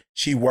bread.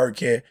 She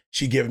working,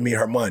 she giving me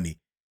her money.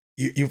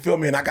 You feel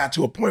me? And I got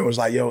to a point where it's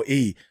like, yo,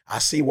 E, I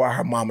see why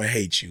her mama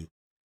hates you.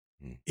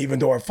 Even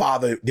though her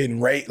father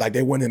didn't rate, like,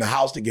 they went in the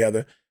house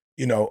together,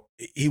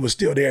 he was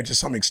still there to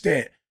some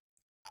extent.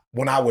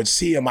 When I would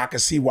see him, I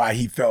could see why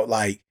he felt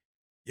like,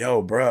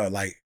 yo, bruh,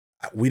 like,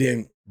 we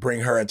didn't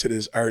bring her into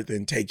this earth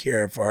and take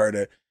care of for her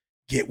to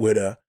get with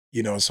her,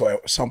 So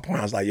at some point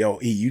I was like, yo,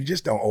 E, you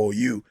just don't owe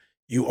you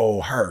owe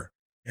her.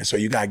 And so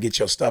you got to get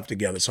your stuff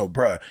together. So,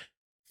 bruh,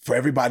 for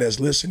everybody that's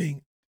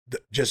listening,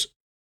 just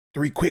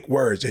 3 quick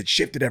words that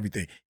shifted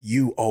everything.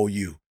 You owe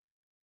you.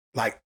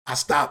 Like, I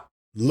stopped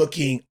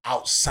looking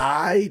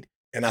outside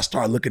and I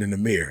started looking in the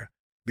mirror.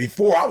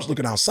 Before, I was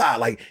looking outside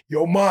like,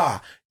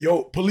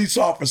 yo, police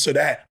officer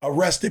that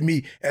arrested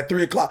me at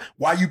 3:00,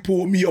 why you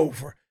pulled me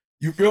over?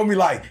 You feel me?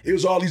 Like, it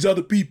was all these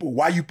other people.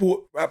 Why you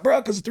pulled,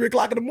 bro? Because it's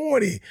 3:00 in the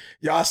morning.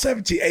 Y'all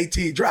 17,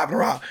 18 driving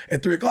around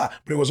at 3:00.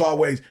 But it was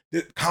always,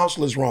 the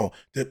counselor's wrong,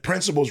 the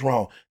principal's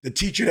wrong, the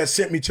teacher that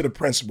sent me to the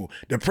principal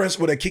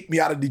that kicked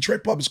me out of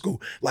Detroit Public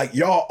School. Like,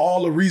 y'all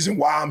all the reason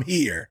why I'm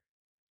here.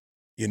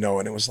 And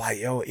it was like,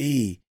 yo,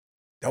 E,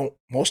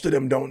 most of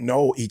them don't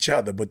know each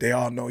other, but they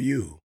all know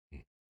you.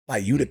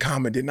 Like, you the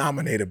common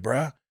denominator,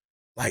 bruh.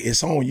 Like,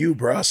 it's on you,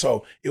 bruh.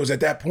 So it was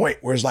at that point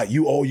where it's like,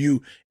 you owe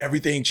you,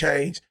 everything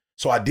changed.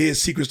 So I did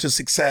Secrets to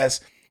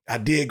Success. I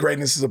did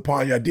Greatness is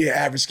Upon You. I did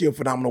Average Skill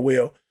Phenomenal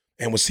Will.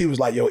 And when C was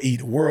like, yo, E,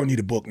 the world need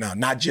a book now,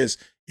 not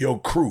just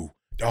your crew.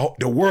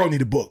 The world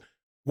need a book.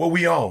 What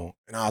we own?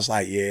 And I was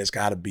like, yeah, it's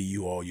got to be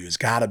you owe you. It's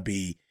got to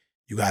be,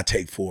 you got to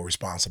take full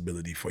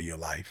responsibility for your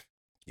life,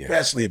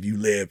 especially if you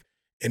live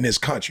in this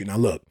country. Now,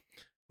 look,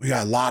 we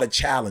got a lot of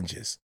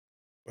challenges,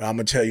 but I'm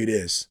going to tell you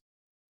this.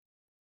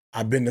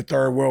 I've been to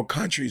third world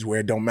countries where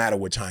it don't matter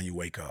what time you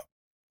wake up.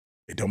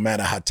 It don't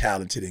matter how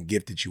talented and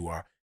gifted you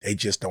are. They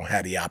just don't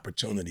have the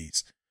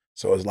opportunities.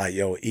 So it's like,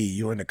 yo, E,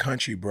 you in the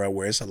country, bro,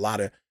 where it's a lot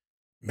of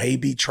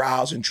maybe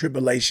trials and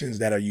tribulations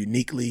that are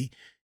uniquely,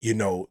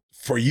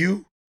 for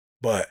you.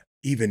 But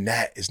even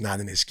that is not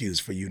an excuse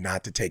for you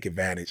not to take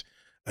advantage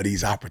of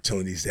these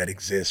opportunities that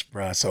exist,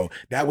 bro. So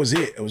that was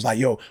it. It was like,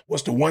 yo,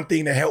 what's the one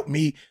thing that helped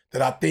me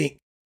that I think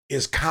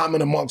is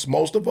common amongst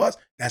most of us?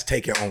 That's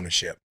taking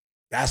ownership.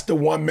 That's the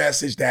one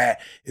message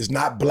that is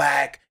not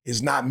black,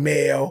 is not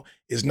male,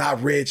 is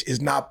not rich, is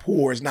not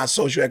poor, is not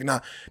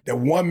socioeconomic. The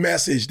one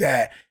message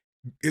that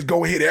is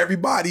going to hit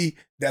everybody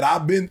that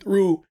I've been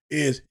through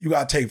is you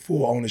got to take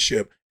full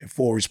ownership and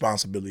full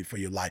responsibility for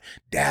your life.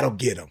 That'll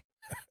get them.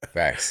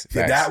 Facts.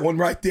 That one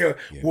right there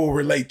will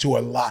relate to a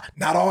lot.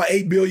 Not all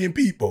 8 billion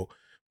people.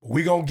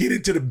 We're going to get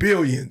into the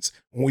billions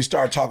when we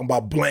start talking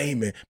about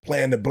blaming,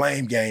 playing the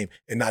blame game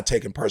and not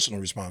taking personal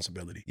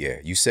responsibility. Yeah,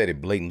 you said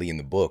it blatantly in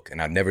the book, and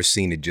I've never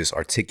seen it just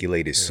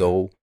articulated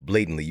so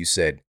blatantly. You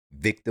said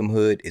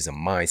victimhood is a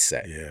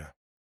mindset. Yeah.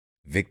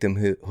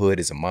 Victimhood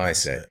is a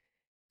mindset.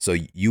 So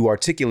you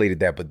articulated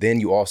that, but then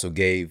you also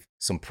gave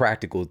some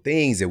practical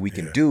things that we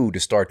can do to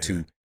start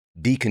to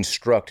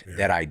deconstruct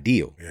that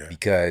ideal. Yeah.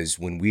 Because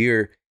when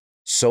we're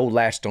so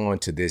latched on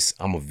to this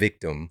I'm a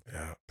victim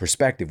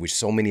perspective, which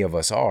so many of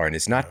us are, and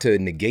it's not to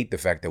negate the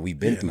fact that we've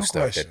been through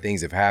stuff, that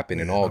things have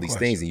happened and all these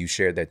things, and you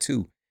shared that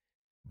too.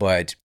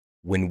 But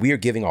when we're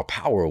giving our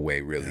power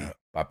away, really,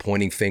 by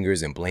pointing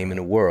fingers and blaming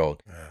the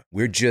world,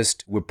 we're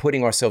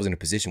putting ourselves in a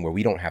position where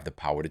we don't have the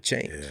power to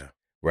change.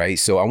 right?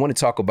 So I want to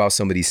talk about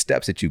some of these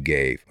steps that you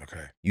gave.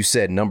 Okay. You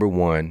said, number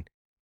one,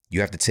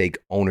 you have to take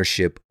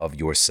ownership of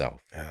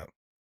yourself. Yeah.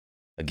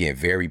 Again,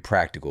 very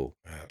practical.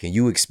 Yeah. Can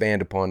you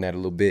expand upon that a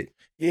little bit?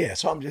 Yeah.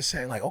 So I'm just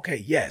saying, like, okay,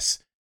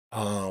 yes,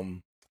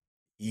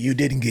 you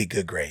didn't get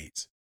good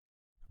grades.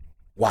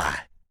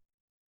 Why?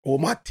 Well,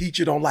 my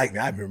teacher don't like me.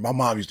 I remember my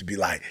mom used to be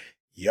like,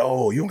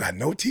 yo, you don't got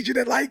no teacher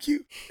that like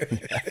you?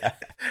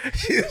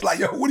 She was like,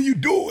 yo, what are you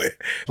doing?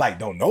 Like,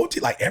 don't know,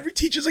 like every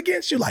teacher's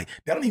against you. Like,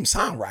 that don't even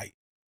sound right.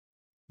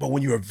 But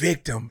when you're a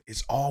victim,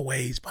 it's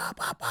always bah,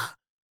 bah, bah.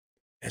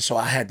 And so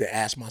I had to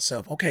ask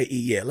myself, okay,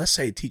 yeah, let's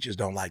say teachers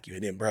don't like you.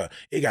 And then, bro,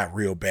 it got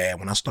real bad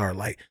when I started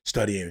like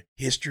studying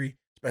history,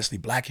 especially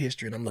Black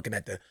history. And I'm looking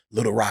at the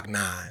Little Rock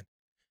Nine.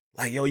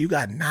 Like, yo, you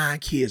got 9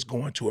 kids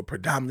going to a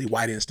predominantly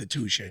white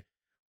institution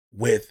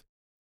with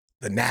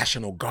the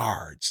National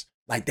Guards.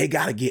 Like, they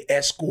got to get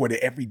escorted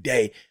every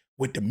day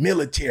with the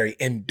military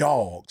and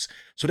dogs.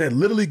 So they're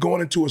literally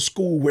going into a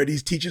school where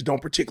these teachers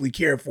don't particularly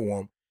care for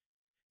them.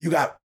 You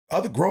got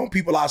other grown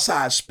people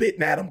outside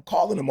spitting at them,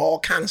 calling them all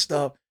kind of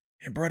stuff.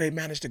 And bro, they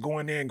managed to go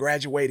in there and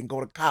graduate and go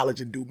to college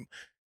and do.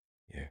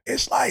 Yeah.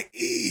 It's like,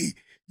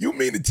 you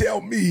mean to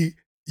tell me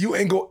you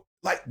ain't go,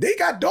 like, they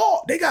got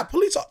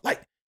police,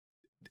 like,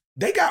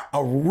 they got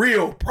a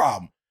real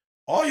problem.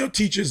 All your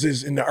teachers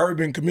is in the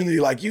urban community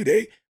like you,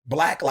 they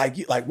Black like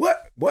you. Like,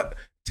 what?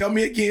 Tell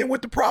me again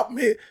what the problem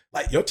is.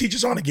 Like, your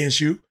teachers aren't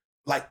against you.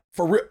 Like,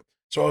 for real.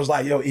 So I was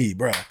like, yo,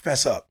 bro,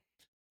 fess up.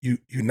 You're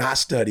not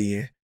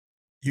studying.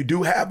 You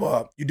do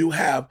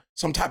have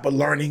some type of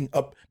learning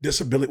of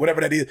disability,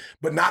 whatever that is,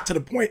 but not to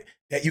the point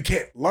that you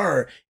can't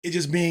learn. It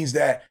just means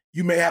that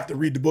you may have to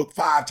read the book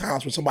 5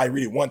 times when somebody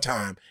read it 1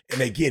 time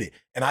and they get it.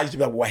 And I used to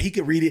be like, well, he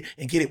can read it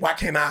and get it. Why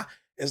can't I?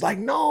 It's like,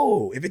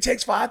 no, if it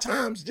takes 5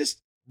 times,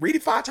 just read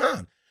it 5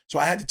 times. So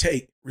I had to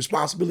take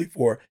responsibility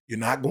for, you're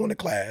not going to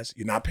class,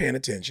 you're not paying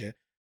attention.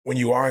 When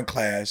you are in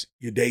class,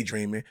 you're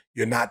daydreaming,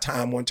 you're not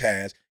time on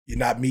task, you're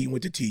not meeting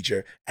with the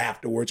teacher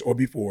afterwards or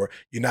before,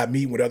 you're not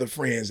meeting with other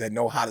friends that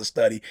know how to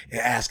study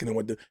and asking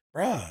them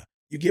bruh,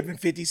 you're giving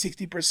 50,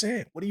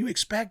 60%. What are you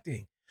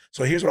expecting?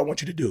 So here's what I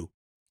want you to do.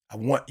 I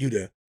want you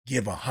to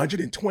give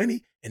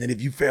 120, and then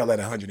if you fail at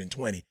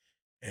 120,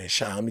 and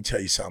Sean, let me tell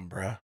you something,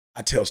 bruh.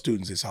 I tell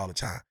students this all the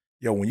time.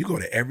 Yo, when you go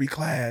to every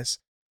class,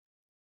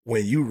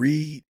 when you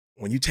read,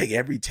 when you take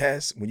every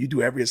test, when you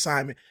do every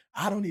assignment,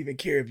 I don't even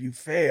care if you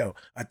fail.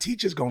 A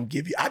teacher's gonna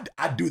give you,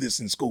 I do this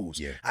in schools.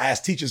 Yeah. I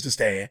ask teachers to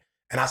stand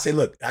and I say,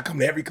 look, I come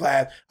to every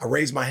class, I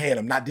raise my hand,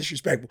 I'm not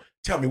disrespectful.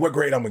 Tell me what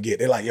grade I'm gonna get.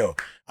 They're like, yo,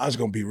 I was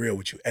gonna be real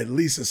with you. At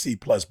least a C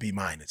plus, B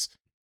minus.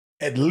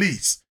 At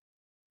least.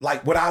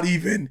 Like, without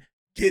even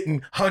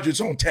getting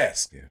hundreds on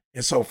tests. Yeah.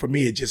 And so for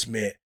me, it just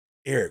meant,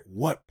 Eric,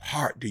 what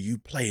part do you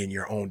play in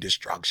your own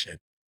destruction?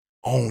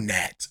 Own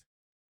that.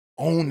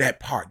 Own that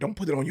part. Don't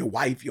put it on your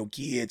wife, your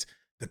kids,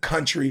 the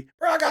country.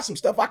 Bro, I got some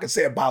stuff I can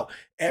say about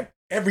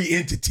every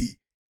entity.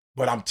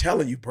 But I'm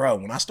telling you, bro,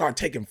 when I start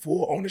taking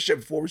full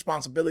ownership, full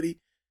responsibility,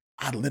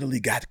 I literally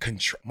got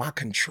my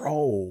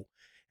control.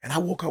 And I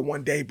woke up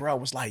one day, bro, I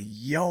was like,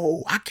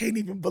 yo, I can't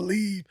even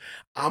believe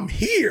I'm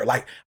here.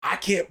 Like, I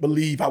can't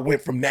believe I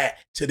went from that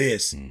to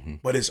this. Mm-hmm.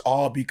 But it's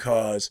all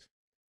because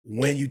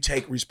when you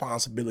take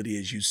responsibility,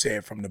 as you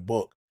said from the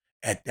book,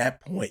 at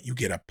that point, you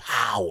get a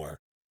power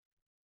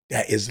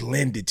that is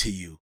lended to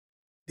you.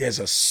 There's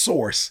a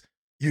source,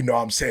 you know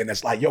what I'm saying,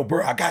 that's like, yo,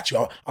 bro, I got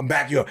you. I'm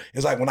back here.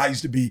 It's like when I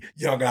used to be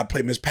young and I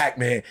played Miss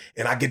Pac-Man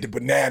and I get the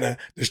banana,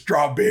 the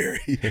strawberry,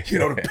 you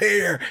know, the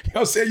pear. You know what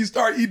I'm saying? You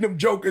start eating them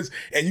jokers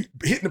and you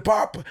hitting the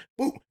power,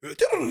 boom,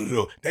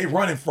 they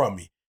running from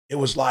me. It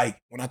was like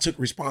when I took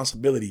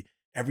responsibility,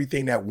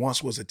 everything that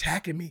once was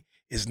attacking me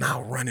is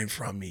now running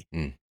from me.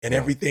 And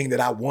everything that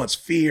I once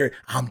feared,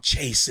 I'm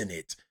chasing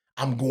it.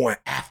 I'm going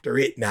after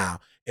it now.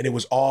 And it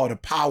was all the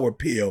power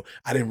pill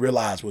I didn't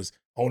realize was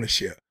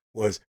ownership,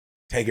 was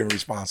taking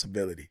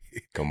responsibility.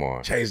 Come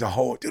on. Change the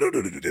whole.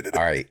 All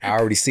right. I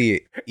already see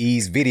it.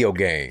 E's video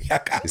game.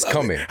 It's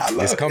coming.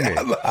 It's coming.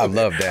 I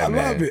love that,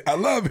 man. I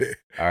love it.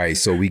 All right.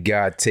 So we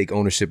got take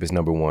ownership as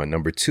number 1.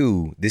 Number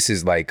 2, this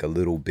is like a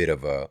little bit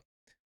of a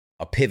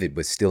pivot,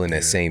 but still in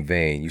that same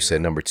vein. You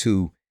said number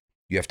 2,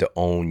 you have to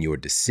own your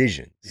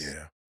decisions.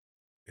 Yeah.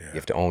 You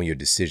have to own your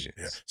decisions.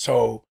 Yeah.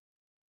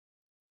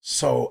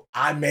 So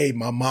I made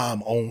my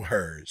mom own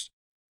hers.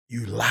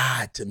 You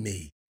lied to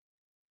me.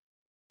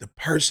 The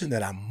person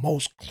that I'm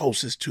most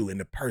closest to and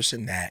the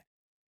person that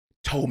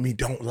told me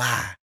don't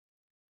lie,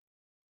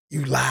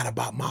 you lied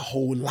about my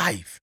whole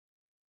life.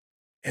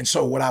 And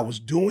so what I was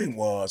doing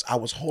was I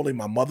was holding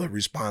my mother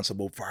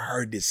responsible for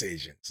her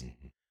decisions,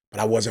 but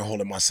I wasn't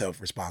holding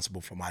myself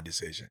responsible for my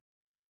decision.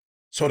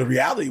 So the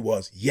reality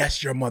was,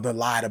 yes, your mother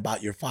lied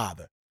about your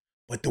father,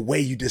 but the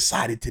way you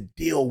decided to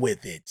deal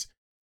with it,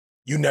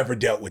 you never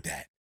dealt with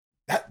that.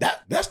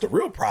 That's the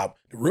real problem.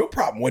 The real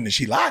problem wasn't that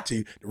she lied to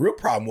you. The real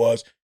problem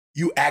was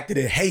you acted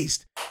in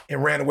haste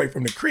and ran away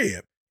from the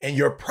crib, and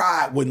your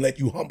pride wouldn't let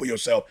you humble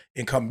yourself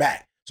and come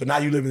back. So now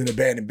you live in an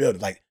abandoned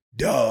building, like,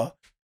 duh.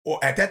 Or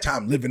at that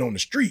time, living on the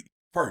street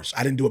first.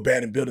 I didn't do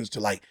abandoned buildings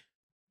till like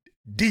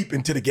deep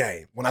into the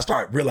game when I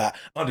started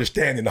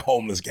understanding the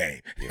homeless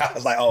game. Yeah. I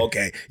was like, oh,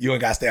 okay, you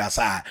ain't got to stay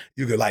outside.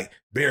 You could like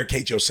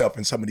barricade yourself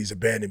in some of these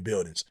abandoned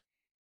buildings.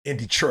 In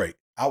Detroit,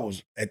 I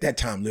was at that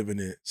time living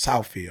in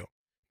Southfield.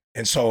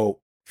 And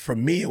so for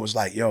me, it was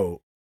like,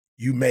 yo,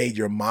 you made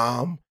your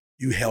mom,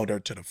 you held her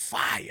to the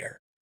fire,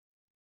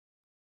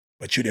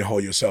 but you didn't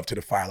hold yourself to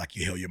the fire like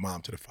you held your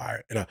mom to the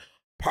fire. And a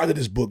part of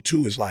this book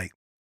too is like,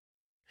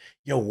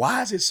 yo,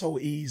 why is it so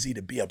easy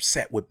to be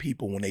upset with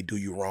people when they do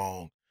you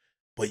wrong,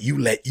 but you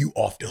let you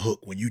off the hook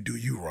when you do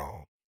you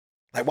wrong?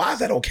 Like, why is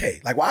that okay?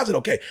 Like, why is it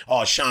okay?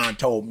 Oh, Sean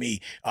told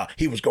me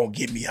he was going to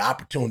give me an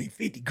opportunity,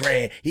 50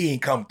 grand. He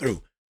ain't come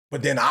through.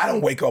 But then I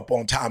don't wake up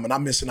on time and I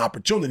miss an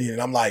opportunity and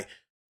I'm like,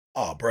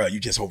 oh, bro, you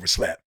just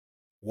overslept.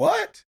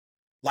 What?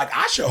 Like,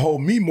 I should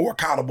hold me more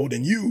accountable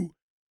than you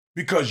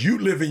because you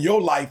live in your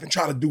life and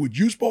trying to do what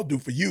you're supposed to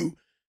do for you.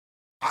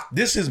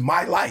 This is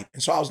my life.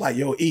 And so I was like,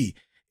 yo, E,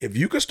 if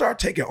you could start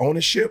taking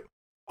ownership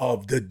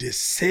of the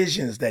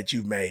decisions that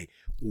you made,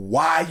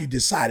 why you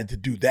decided to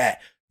do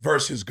that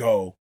versus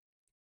go,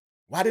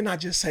 why didn't I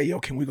just say, yo,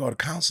 can we go to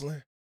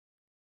counseling?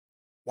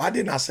 Why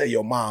didn't I say,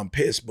 yo, mom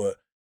pissed, but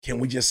can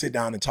we just sit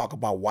down and talk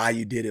about why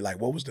you did it? Like,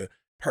 what was the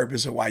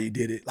purpose of why you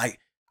did it? Like,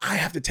 I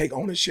have to take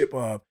ownership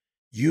of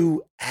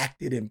you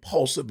acted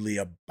impulsively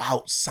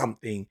about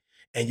something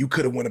and you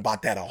could have went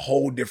about that a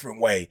whole different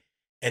way.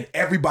 And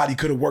everybody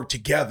could have worked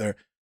together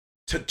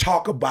to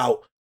talk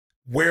about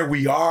where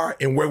we are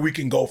and where we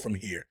can go from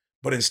here.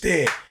 But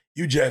instead,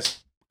 you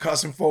just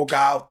cussing folk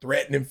out,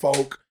 threatening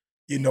folk,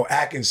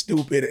 acting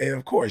stupid. And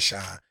of course,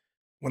 Sean,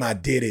 when I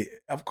did it,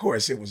 of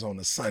course, it was on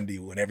a Sunday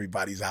when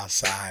everybody's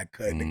outside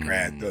cutting the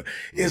grass.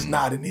 It's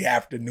not in the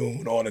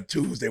afternoon on a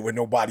Tuesday where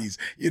nobody's,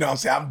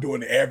 I'm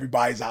doing it.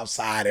 Everybody's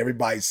outside.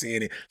 Everybody's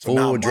seeing it. So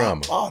full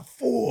drama.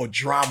 Full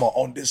drama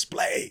on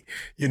display.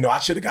 I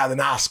should have got an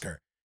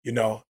Oscar,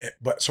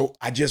 But so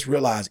I just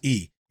realized,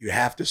 E, you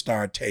have to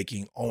start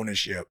taking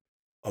ownership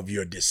of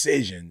your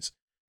decisions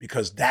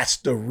because that's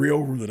the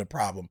real root of the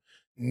problem.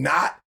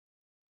 Not,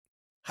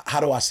 how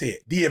do I say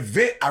it? The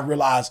event, I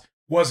realized,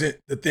 wasn't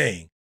the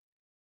thing.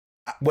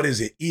 What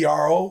is it?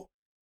 ERO?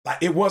 Like,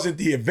 it wasn't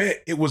the event,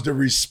 it was the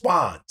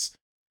response.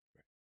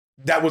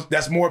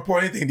 That's more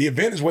important thing. The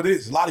event is what it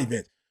is, a lot of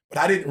events. But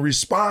I didn't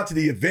respond to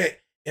the event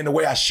in the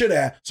way I should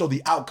have, so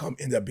the outcome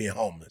ended up being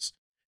homeless.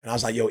 And I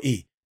was like, yo,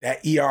 E,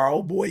 that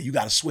ERO, boy, you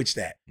got to switch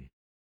that.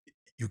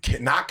 You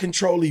cannot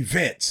control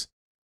events,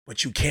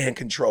 but you can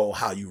control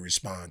how you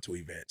respond to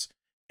events.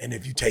 And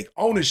if you take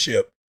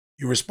ownership,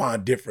 you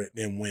respond different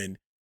than when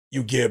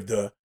you give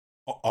the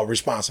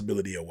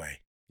responsibility away.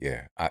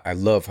 Yeah, I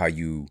love how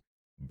you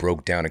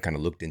broke down and kind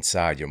of looked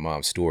inside your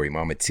mom's story,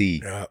 Mama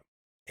T,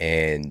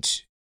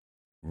 and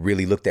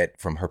really looked at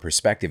from her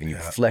perspective, and you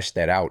fleshed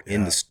that out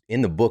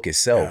in the book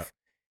itself,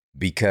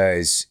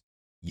 because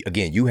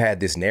again, you had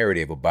this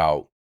narrative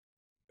about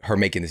her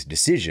making this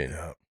decision,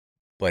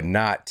 but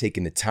not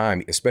taking the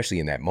time, especially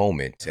in that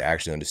moment, to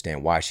actually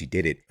understand why she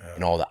did it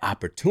and all the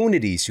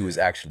opportunities she was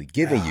actually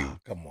giving you.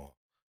 Come on.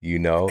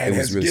 It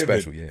was really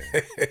special. Yeah.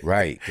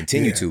 Right.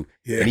 Continue to.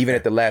 And even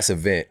at the last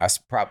event,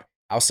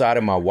 outside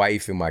of my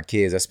wife and my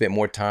kids, I spent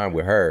more time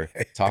with her,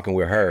 talking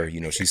with her.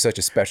 She's such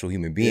a special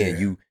human being.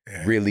 You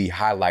really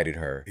highlighted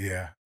her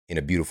in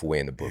a beautiful way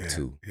in the book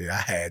too. Yeah,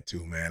 I had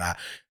to, man.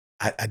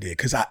 I did.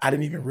 Because I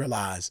didn't even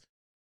realize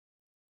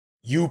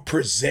you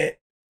present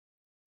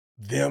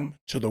them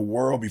to the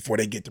world before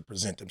they get to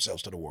present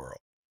themselves to the world.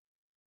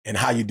 And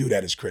how you do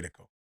that is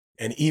critical.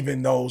 And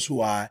even those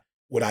who I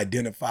would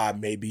identify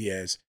maybe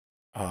as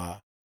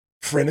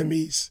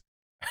frenemies,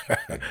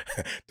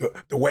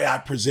 the way I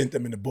present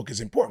them in the book is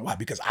important. Why?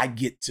 Because I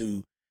get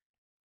to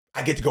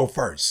go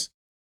first,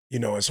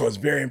 and so it's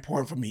very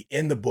important for me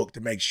in the book to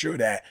make sure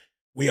that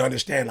we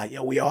understand, like,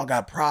 we all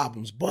got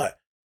problems, but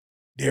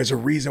there's a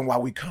reason why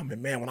we come.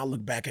 And man, when I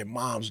look back at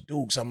Mom's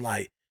Dukes, I'm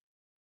like,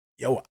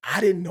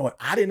 I didn't know it.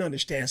 I didn't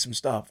understand some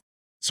stuff.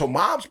 So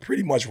Mom's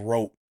pretty much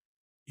wrote,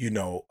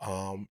 the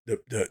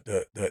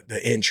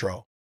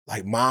intro.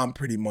 Like, Mom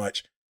pretty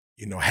much,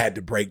 had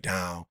to break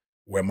down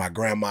where my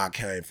grandma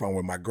came from,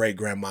 where my great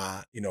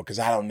grandma, because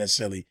I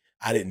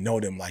didn't know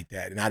them like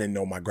that. And I didn't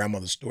know my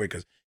grandmother's story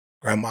because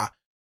grandma,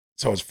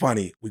 so it's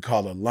funny, we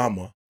call her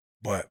Lama,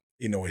 but,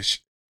 it's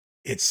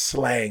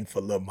slang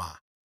for Lil Ma,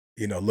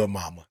 Lil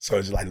Mama. So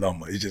it's like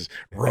Lama. It just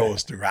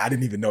rolls through. I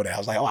didn't even know that. I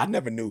was like, I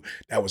never knew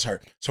that was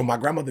her. So my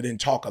grandmother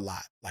didn't talk a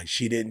lot. Like,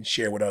 she didn't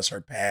share with us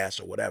her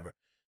past or whatever.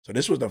 So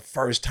this was the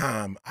first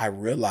time I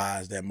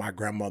realized that my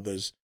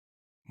grandmother's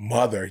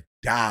mother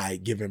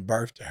died giving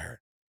birth to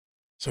her.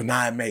 So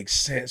now it makes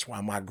sense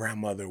why my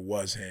grandmother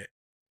wasn't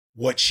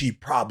what she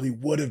probably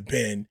would have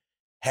been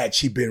had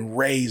she been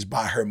raised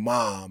by her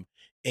mom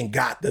and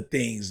got the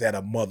things that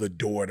a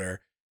mother-daughter,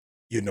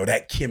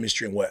 that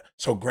chemistry and what.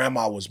 So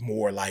grandma was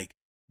more like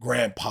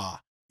grandpa,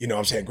 what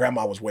I'm saying?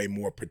 Grandma was way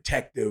more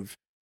protective,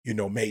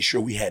 made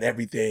sure we had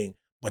everything,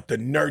 but the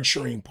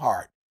nurturing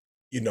part,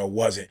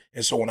 wasn't.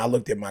 And so when I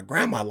looked at my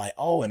grandma, like,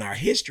 in our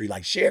history,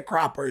 like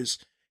sharecroppers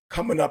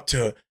coming up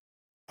to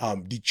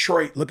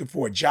Detroit looking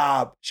for a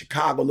job,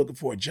 Chicago looking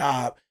for a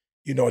job,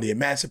 the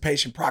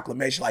Emancipation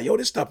Proclamation, like, yo,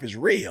 this stuff is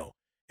real.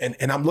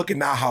 And I'm looking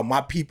now how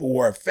my people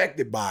were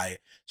affected by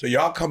it. So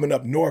y'all coming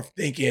up north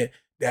thinking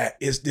that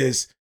it's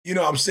this, you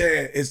know what I'm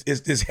saying, it's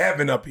this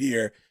heaven up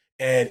here.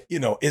 And,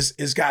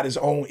 it's got its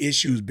own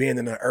issues being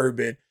in an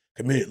urban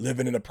community,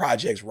 living in the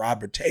projects,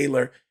 Robert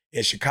Taylor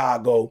in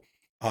Chicago,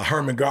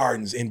 Herman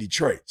Gardens in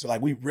Detroit. So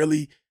like we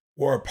really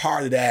were a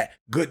part of that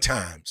good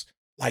times.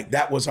 Like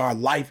that was our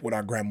life with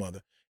our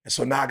grandmother. And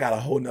so now I got a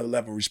whole nother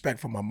level of respect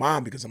for my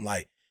mom because I'm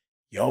like,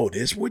 yo,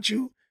 this what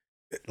you,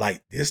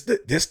 like this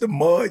the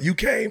mud you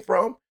came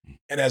from.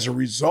 And as a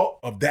result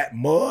of that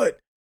mud,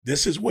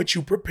 this is what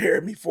you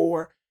prepared me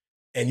for.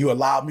 And you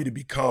allowed me to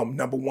become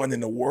number one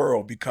in the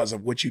world because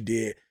of what you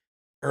did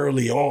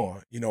early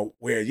on,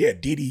 where, yeah,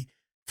 Didi,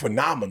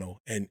 phenomenal.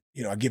 And,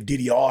 I give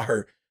Didi all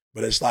her,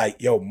 but it's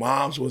like, yo,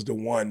 mom's was the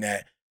one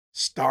that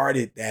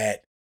started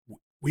that.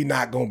 We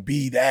not going to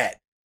be that.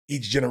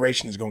 Each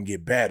generation is going to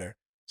get better.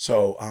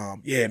 So,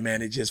 yeah,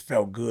 man, it just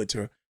felt good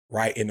to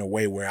write in a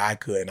way where I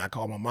could. And I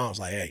called my mom. I was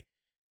like, hey,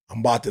 I'm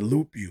about to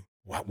loop you.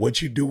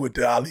 What you do with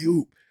the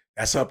alley-oop,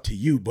 that's up to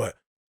you. But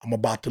I'm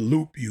about to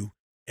loop you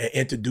and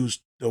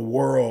introduce the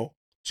world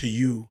to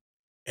you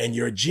and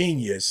your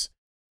genius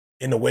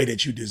in the way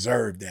that you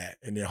deserve that.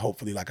 And then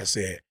hopefully, like I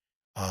said,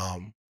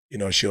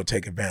 she'll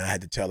take advantage. I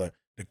had to tell her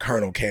the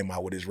Colonel came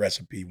out with his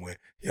recipe when,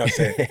 I'm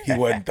saying, he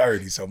wasn't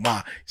 30. So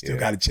Ma still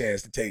got a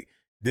chance to take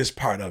this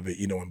part of it,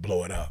 and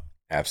blow it up.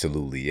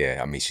 Absolutely, yeah.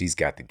 I mean, she's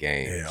got the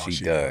game. Yeah,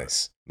 she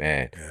does,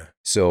 man. Yeah.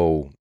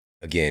 So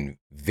again,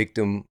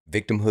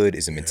 victimhood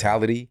is a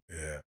mentality.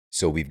 Yeah.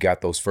 So we've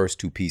got those first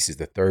two pieces.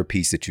 The third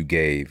piece that you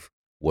gave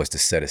was to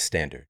set a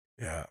standard.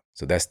 Yeah.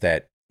 So that's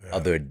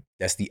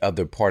that's the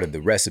other part of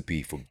the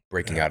recipe for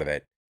breaking out of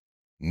that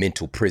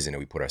mental prison that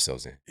we put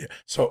ourselves in. Yeah.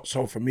 So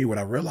for me, what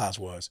I realized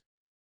was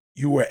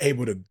you were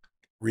able to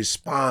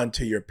respond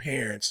to your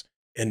parents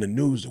in the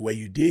news the way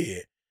you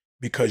did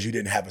because you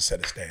didn't have a set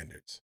of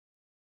standards.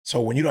 So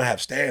when you don't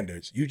have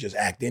standards, you just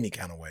act any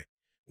kind of way.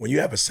 When you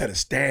have a set of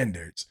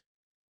standards,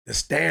 the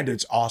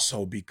standards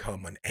also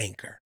become an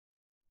anchor.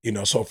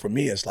 So for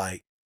me, it's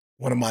like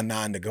one of my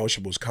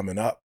non-negotiables coming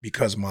up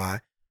because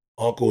my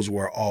uncles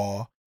were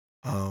all,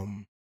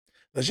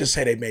 let's just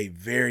say they made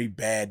very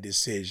bad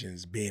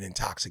decisions being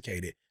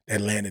intoxicated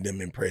that landed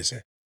them in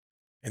prison.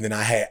 And then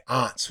I had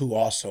aunts who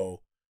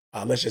also,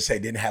 let's just say,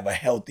 didn't have a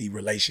healthy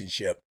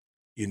relationship,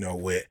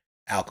 with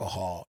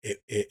alcohol.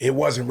 It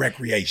wasn't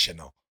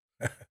recreational.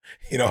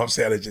 You know what I'm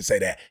saying? Let's just say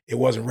that. It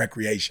wasn't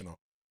recreational.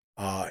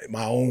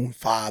 My own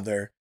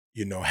father,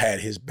 had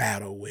his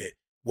battle with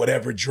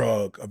whatever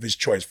drug of his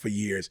choice for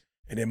years.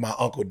 And then my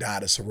uncle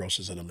died of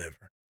cirrhosis of the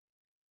liver.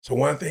 So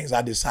one of the things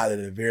I decided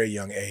at a very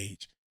young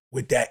age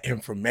with that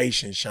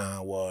information,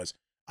 Sean, was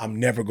I'm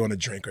never going to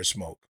drink or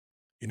smoke.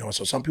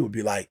 So some people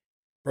be like,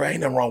 bro,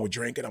 ain't nothing wrong with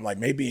drinking. I'm like,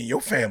 maybe in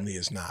your family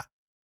it's not.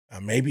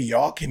 Maybe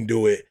y'all can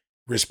do it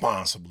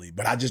responsibly,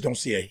 but I just don't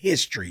see a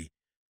history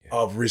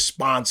of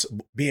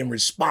being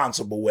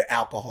responsible with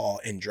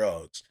alcohol and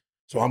drugs.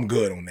 So I'm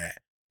good on that.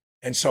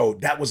 And so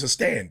that was a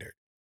standard.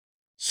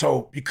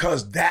 So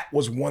because that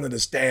was one of the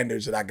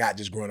standards that I got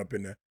just growing up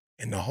in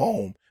the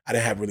home, I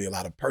didn't have really a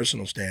lot of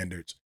personal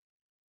standards.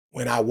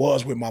 When I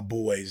was with my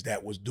boys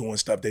that was doing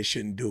stuff they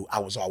shouldn't do, I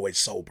was always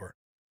sober.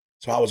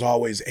 So I was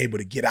always able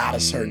to get out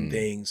of certain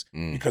things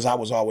because I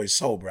was always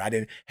sober. I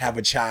didn't have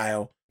a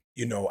child,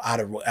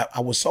 I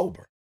was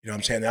sober. You know what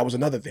I'm saying? That was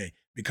another thing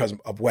because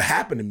of what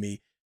happened to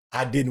me.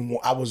 I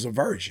was a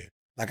virgin.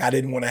 Like I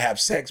didn't want to have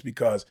sex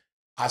because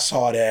I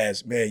saw it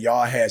as, man,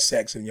 y'all had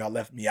sex and y'all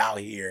left me out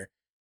here.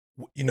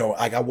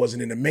 Like I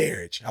wasn't in a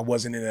marriage. I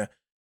wasn't in a,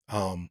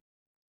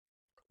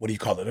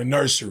 a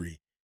nursery.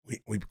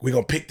 We're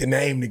going to pick the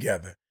name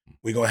together.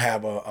 We're going to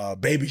have a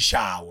baby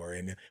shower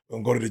and we're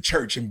going to go to the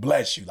church and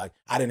bless you. Like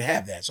I didn't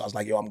have that. So I was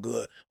like, yo, I'm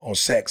good on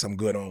sex. I'm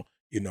good on,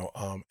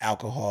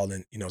 alcohol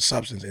and,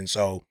 substance. And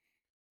so,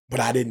 but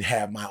I didn't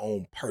have my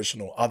own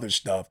personal other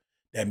stuff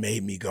that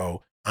made me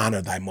go,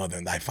 honor thy mother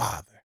and thy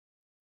father.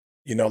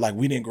 Like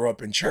we didn't grow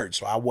up in church.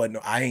 So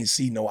I ain't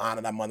see no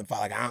honor thy mother and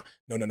father. Like I don't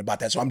know nothing about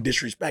that. So I'm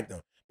disrespecting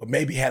them. But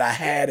maybe had I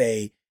had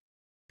a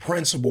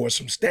principle or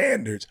some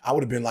standards, I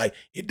would have been like,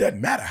 it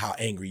doesn't matter how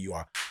angry you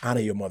are.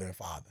 Honor your mother and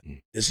father.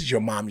 This is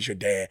your mom, it's your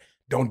dad.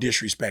 Don't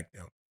disrespect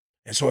them.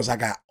 And so as I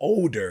got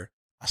older,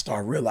 I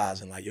started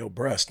realizing like, yo,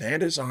 bruh,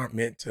 standards aren't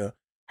meant to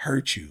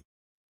hurt you.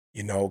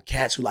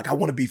 Cats who like, I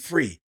want to be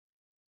free.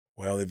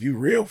 Well, if you're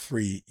real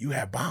free, you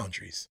have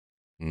boundaries.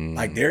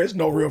 Like there is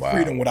no real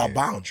freedom without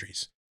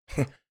boundaries.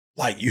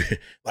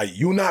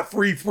 You're not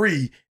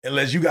free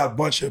unless you got a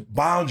bunch of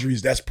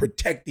boundaries that's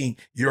protecting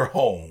your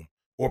home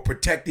or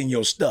protecting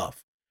your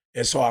stuff.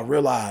 And so I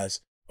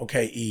realized,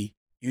 okay, E,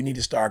 you need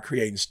to start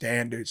creating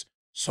standards.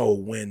 So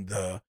when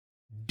the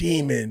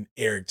demon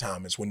Eric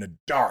Thomas, when the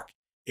dark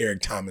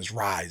Eric Thomas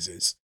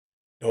rises,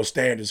 those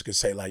standards could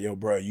say like, yo,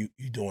 bro, you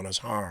doing us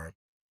harm.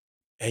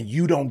 And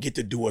you don't get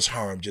to do us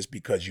harm just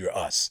because you're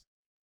us.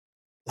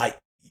 Like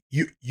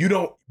you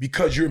don't,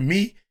 because you're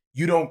me,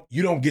 you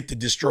don't get to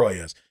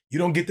destroy us. You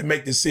don't get to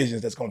make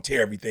decisions that's going to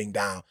tear everything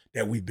down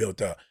that we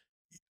built up.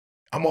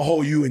 I'm gonna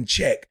hold you in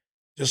check,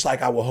 just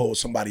like I will hold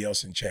somebody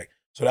else in check.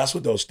 So that's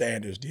what those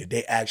standards did.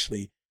 They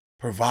actually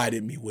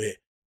provided me with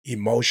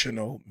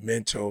emotional,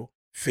 mental,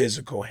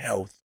 physical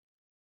health.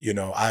 You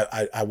know,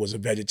 I was a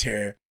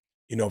vegetarian,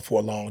 you know, for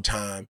a long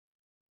time.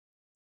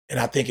 And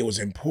I think it was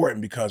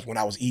important because when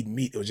I was eating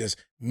meat, it was just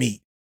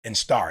meat and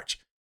starch.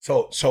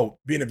 So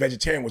being a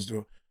vegetarian was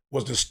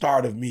the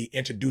start of me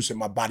introducing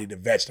my body to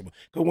vegetables.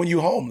 Because when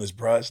you homeless,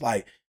 bro, it's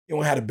like you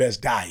don't have the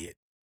best diet.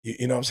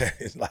 You know what I'm saying?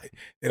 It's like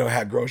they don't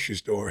have grocery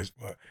stores,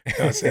 but you know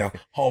what I'm saying?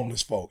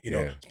 Homeless folk, you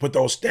know. Yeah. But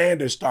those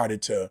standards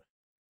started to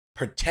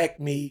protect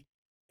me.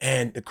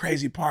 And the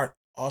crazy part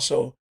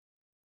also,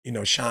 you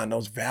know, Sean,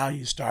 those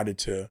values started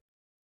to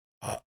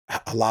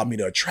allow me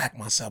to attract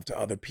myself to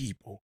other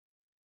people.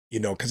 You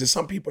know, because there's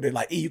some people that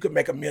like, hey, you could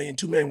make $1 million,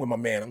 $2 million with my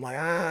man. I'm like,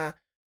 I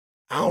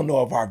don't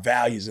know if our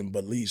values and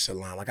beliefs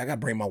align. Like, I got to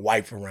bring my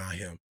wife around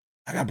him.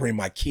 I got to bring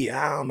my kid.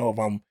 I don't know if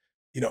I'm,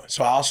 you know.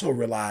 So I also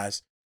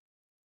realized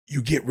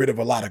you get rid of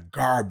a lot of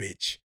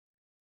garbage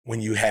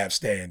when you have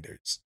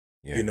standards.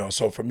 Yeah. You know,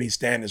 so for me,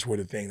 standards were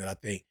the thing that I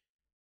think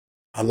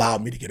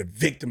allowed me to get a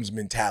victor's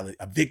mentality,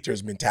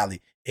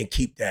 and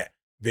keep that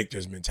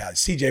victor's mentality.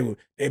 CJ,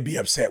 they'd be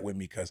upset with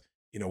me because,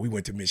 you know, we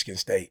went to Michigan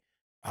State.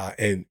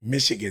 And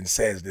Michigan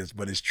says this,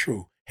 but it's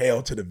true.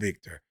 Hail to the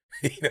victor.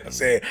 You know what I'm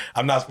saying?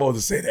 I'm not supposed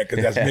to say that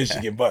because that's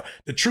Michigan, but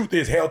the truth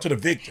is hail to the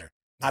victor,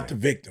 not the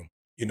victim,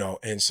 you know?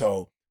 And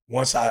so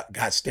once I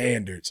got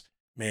standards,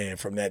 man,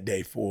 from that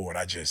day forward,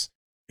 I just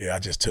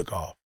took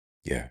off.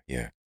 Yeah.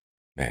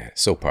 Man,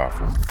 so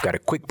powerful. Got a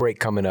quick break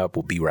coming up.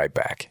 We'll be right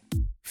back.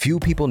 Few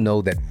people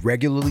know that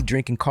regularly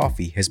drinking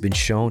coffee has been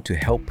shown to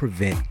help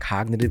prevent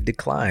cognitive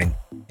decline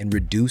and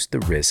reduce the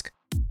risk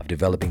of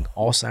developing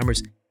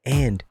Alzheimer's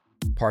and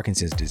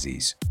Parkinson's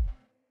disease.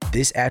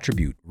 This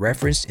attribute,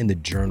 referenced in the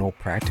journal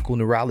Practical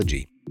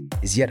Neurology,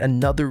 is yet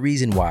another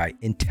reason why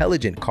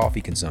intelligent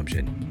coffee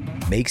consumption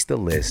makes the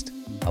list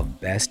of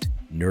best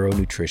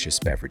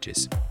neuronutritious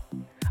beverages.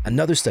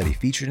 Another study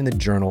featured in the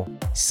journal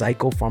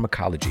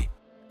Psychopharmacology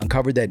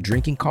uncovered that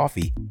drinking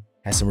coffee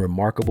has some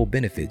remarkable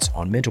benefits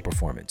on mental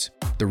performance.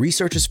 The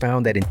researchers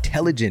found that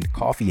intelligent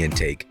coffee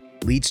intake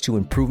leads to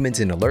improvements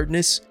in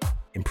alertness,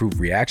 improved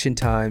reaction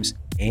times,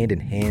 and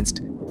enhanced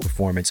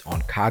performance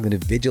on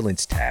cognitive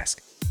vigilance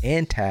tasks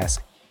and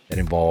tasks that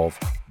involve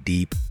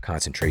deep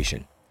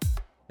concentration.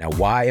 Now,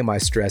 why am I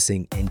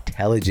stressing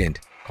intelligent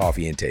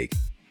coffee intake?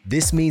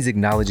 This means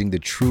acknowledging the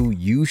true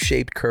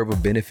U-shaped curve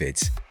of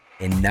benefits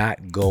and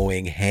not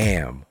going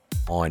ham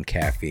on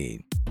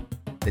caffeine.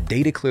 The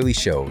data clearly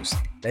shows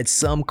that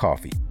some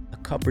coffee, a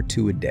cup or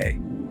two a day,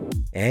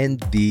 and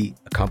the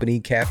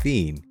accompanying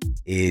caffeine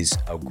is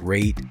a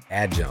great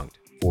adjunct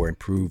for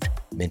improved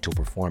mental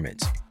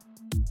performance.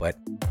 But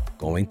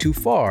going too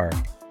far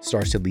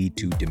starts to lead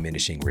to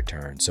diminishing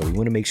returns. So we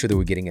want to make sure that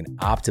we're getting an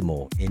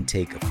optimal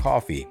intake of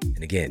coffee.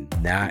 And again,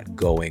 not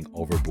going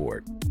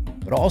overboard.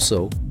 But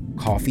also,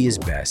 coffee is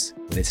best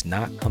when it's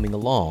not coming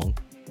along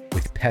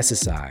with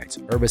pesticides,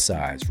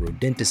 herbicides,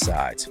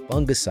 rodenticides,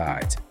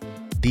 fungicides.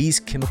 These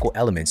chemical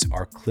elements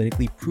are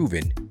clinically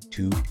proven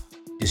to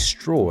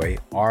destroy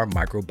our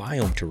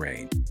microbiome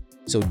terrain.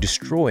 So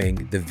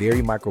destroying the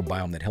very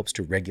microbiome that helps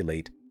to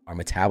regulate our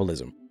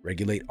metabolism,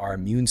 regulate our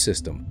immune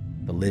system,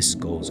 the list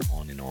goes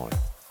on and on.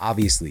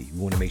 Obviously, we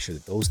want to make sure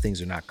that those things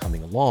are not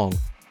coming along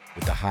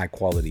with the high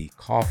quality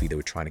coffee that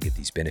we're trying to get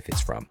these benefits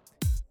from.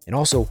 And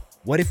also,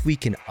 what if we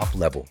can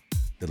up-level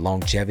the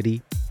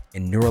longevity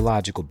and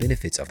neurological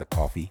benefits of the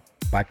coffee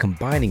by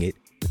combining it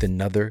with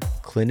another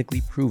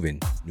clinically proven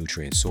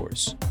nutrient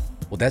source?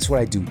 Well, that's what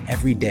I do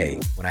every day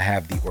when I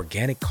have the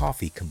organic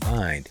coffee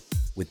combined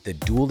with the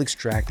dual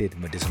extracted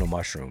medicinal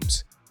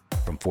mushrooms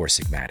from Four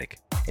Sigmatic.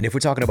 And if we're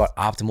talking about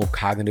optimal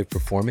cognitive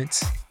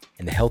performance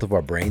and the health of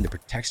our brain, the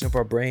protection of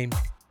our brain,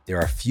 there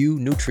are few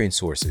nutrient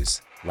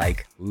sources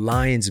like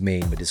lion's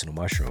mane medicinal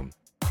mushroom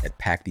that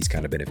pack these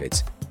kind of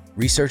benefits.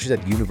 Researchers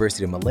at the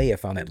University of Malaya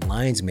found that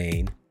lion's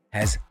mane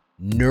has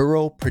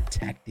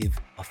neuroprotective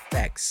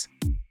effects,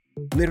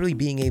 literally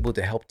being able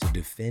to help to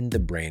defend the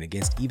brain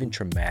against even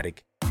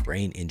traumatic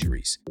brain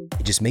injuries.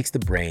 It just makes the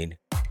brain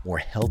more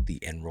healthy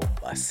and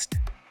robust.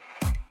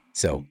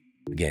 So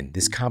again,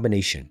 this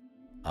combination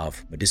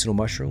of medicinal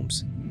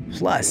mushrooms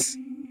plus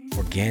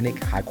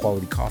organic high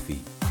quality coffee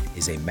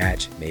is a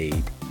match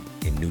made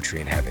in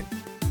nutrient heaven.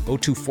 Go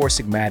to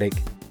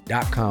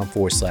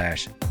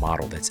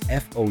foursigmatic.com/model. That's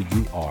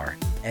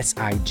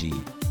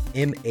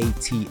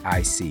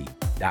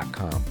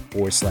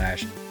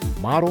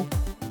FOURSIGMATIC.com/model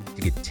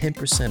to get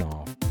 10%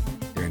 off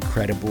their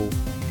incredible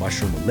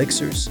mushroom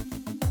elixirs,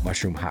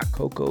 mushroom hot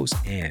cocos,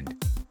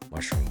 and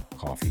mushroom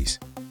coffees.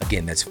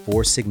 Again, that's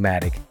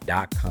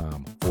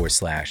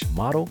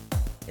foursigmatic.com/model.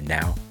 And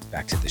now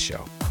back to the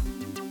show.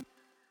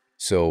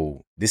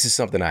 So this is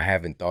something I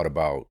haven't thought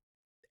about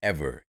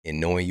ever in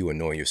knowing you and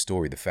knowing your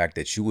story. The fact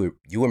that you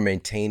were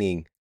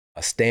maintaining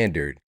a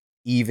standard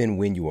even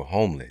when you were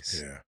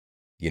homeless. Yeah.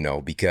 You know,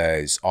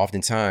 because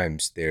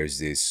oftentimes there's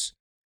this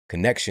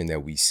connection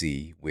that we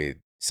see with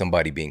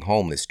somebody being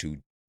homeless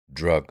to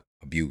drug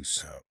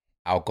abuse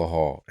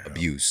alcohol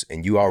abuse,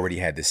 and you already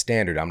had the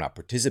standard, I'm not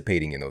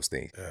participating in those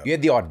things. You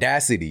had the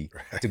audacity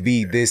to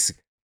be this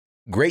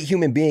great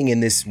human being in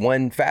this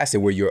one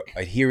facet where you're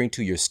adhering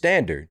to your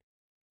standard,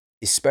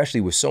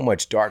 especially with so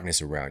much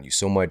darkness around you,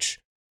 so much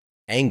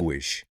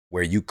anguish,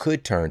 where you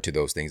could turn to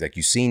those things like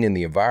you've seen in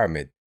the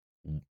environment,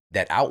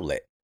 that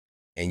outlet,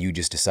 and you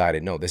just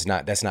decided, no, that's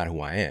not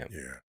who I am.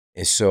 Yeah.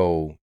 And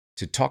so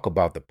to talk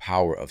about the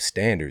power of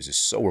standards is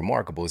so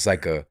remarkable. It's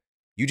like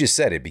you just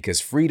said it,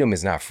 because freedom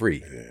is not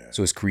free. Yeah.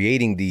 So it's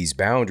creating these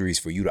boundaries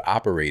for you to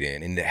operate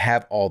in and to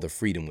have all the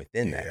freedom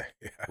within that,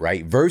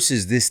 right?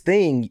 Versus this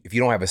thing, if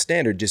you don't have a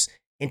standard, just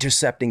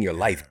intercepting your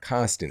life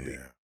constantly,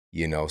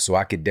 you know? So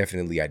I could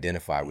definitely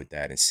identify with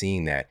that, and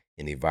seeing that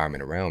in the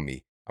environment around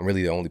me. I'm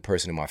really the only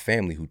person in my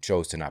family who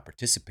chose to not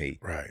participate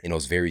in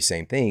those very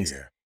same things.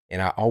 Yeah.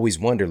 And I always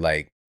wonder,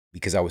 like,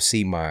 because I would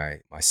see my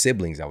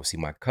siblings, I would see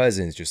my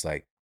cousins, just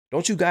like,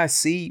 don't you guys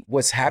see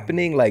what's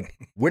happening? Like,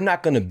 we're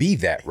not gonna be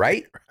that,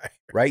 right?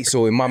 Right.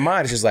 So in my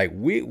mind, it's just like,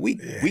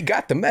 we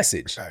got the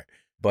message. Right.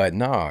 But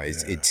no,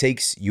 it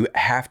takes, you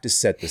have to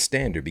set the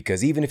standard,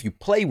 because even if you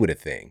play with a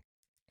thing,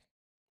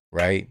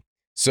 right?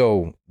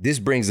 So this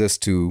brings us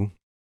to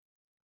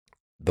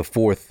the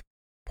fourth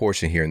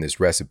portion here in this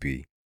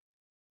recipe.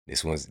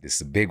 This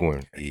is a big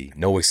one.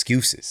 No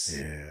excuses.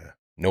 Yeah.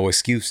 No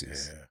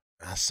excuses. Yeah.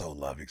 I so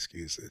love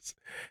excuses.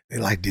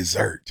 They're like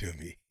dessert to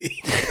me. You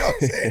know what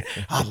I'm saying?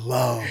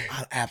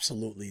 I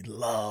absolutely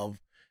love,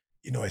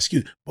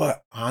 excuse.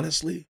 But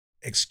honestly,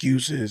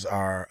 excuses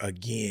are,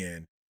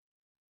 again,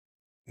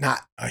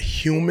 not a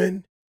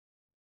human.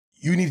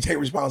 You need to take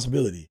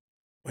responsibility.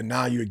 But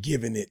now you're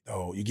giving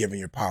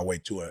your power away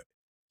to a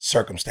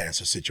circumstance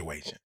or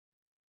situation.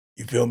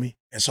 You feel me?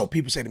 And so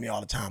people say to me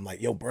all the time,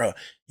 like, yo, bro,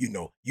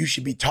 you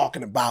should be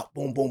talking about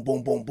boom, boom,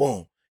 boom, boom,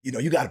 boom.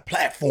 You got a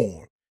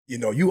platform.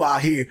 You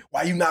out here,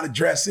 why you not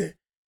addressing?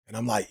 And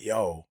I'm like,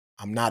 yo,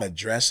 I'm not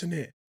addressing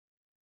it.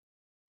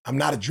 I'm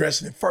not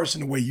addressing it first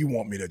in the way you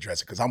want me to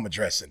address it, because I'm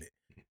addressing it.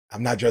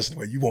 I'm not addressing the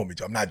way you want me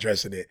to. I'm not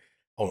addressing it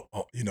on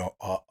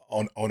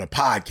a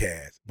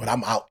podcast, but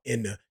I'm out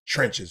in the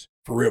trenches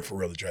for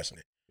real addressing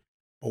it.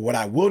 But what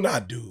I will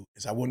not do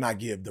is I will not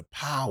give the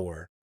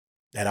power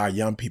that our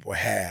young people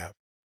have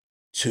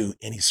to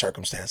any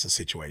circumstance or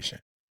situation.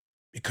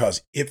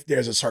 Because if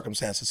there's a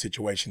circumstance or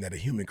situation that a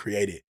human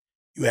created,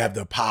 you have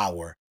the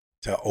power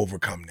to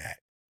overcome that,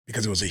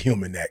 because it was a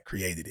human that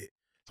created it.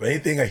 So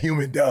anything a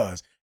human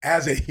does,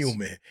 as a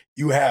human,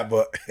 you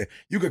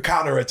could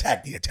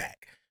counterattack the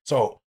attack.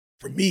 So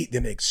for me,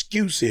 then the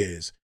excuse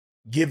is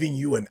giving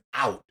you an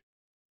out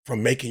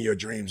from making your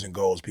dreams and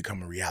goals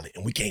become a reality.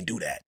 And we can't do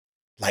that.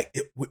 Like,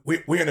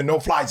 we're in a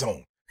no-fly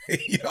zone.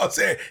 You know what I'm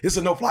saying? It's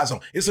a no-fly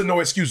zone. It's a no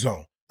excuse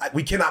zone. Like,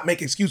 we cannot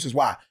make excuses.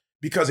 Why?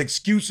 Because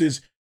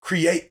excuses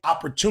create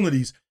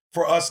opportunities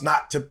for us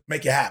not to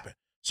make it happen.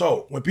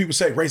 So when people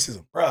say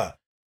racism, bruh,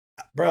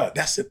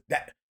 that's it.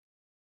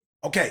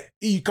 Okay,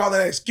 you call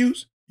that an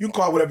excuse? You can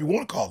call it whatever you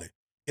want to call it.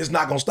 It's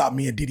not gonna stop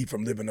me and Didi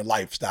from living the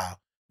lifestyle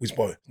we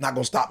supposed. It's not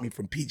gonna stop me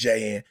from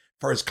PJing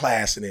first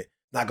class in it.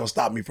 It's not gonna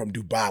stop me from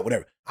Dubai,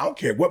 whatever. I don't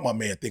care what my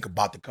man think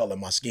about the color of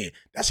my skin.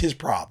 That's his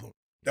problem.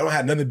 That don't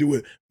have nothing to do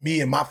with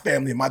me and my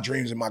family and my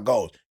dreams and my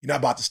goals. You're not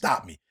about to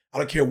stop me. I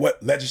don't care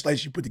what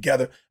legislation you put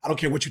together. I don't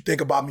care what you think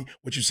about me,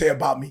 what you say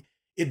about me.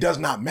 It does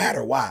not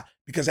matter. Why?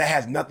 Because that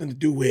has nothing to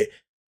do with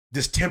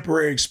this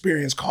temporary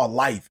experience called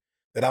life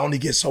that I only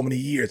get so many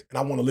years and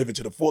I want to live it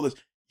to the fullest.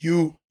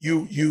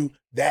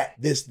 That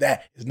is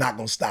not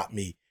going to stop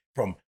me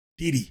from,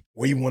 Didi,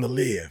 where you want to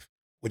live,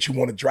 what you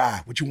want to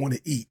drive, what you want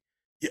to eat.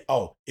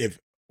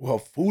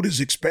 Food is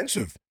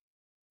expensive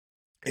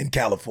in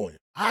California.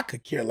 I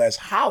could care less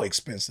how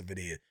expensive it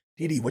is.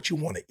 Didi, what you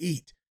want to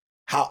eat?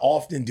 How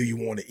often do you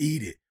want to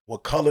eat it?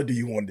 What color do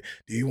you want?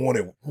 Do you want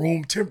it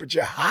room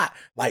temperature, hot?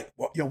 Like,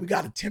 we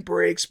got a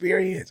temporary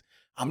experience.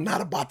 I'm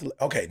not about to,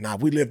 okay, now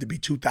if we live to be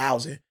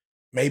 2,000,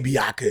 maybe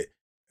I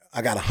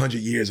got 100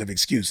 years of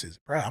excuses.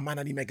 Bro, I might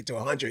not even make it to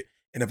 100.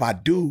 And if I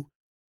do,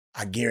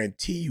 I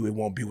guarantee you it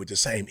won't be with the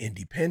same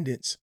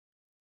independence.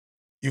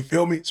 You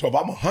feel me? So if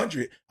I'm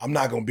 100, I'm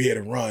not going to be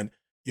able to run,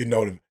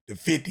 the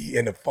 50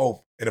 and the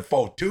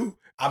 4.2.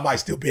 I might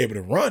still be able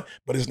to run,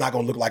 but it's not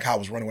going to look like how I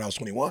was running when I was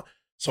 21.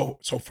 So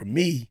for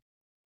me,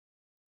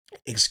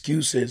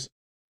 excuses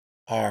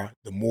are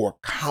the more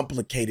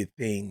complicated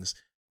things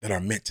that are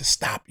meant to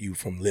stop you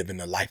from living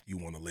the life you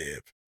want to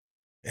live.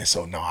 And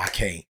so, no,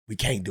 we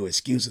can't do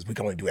excuses. We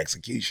can only do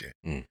execution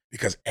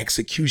because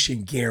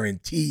execution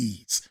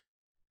guarantees.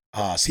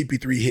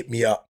 CP3 hit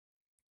me up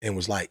and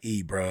was like,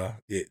 bruh,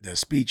 the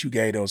speech you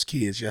gave those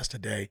kids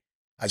yesterday,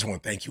 I just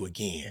want to thank you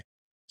again.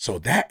 So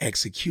that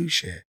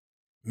execution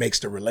makes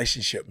the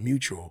relationship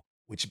mutual,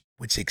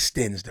 which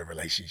extends the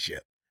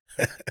relationship.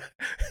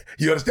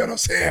 You understand what I'm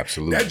saying?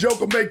 Absolutely. That joke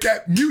will make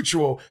that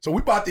mutual. So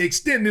we about to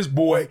extend this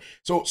boy.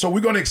 So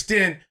we're going to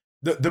extend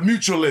the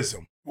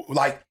mutualism.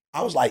 Like,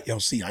 I was like, yo,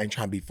 see, I ain't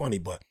trying to be funny,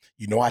 but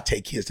I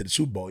take kids to the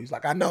Super Bowl. He's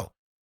like, I know.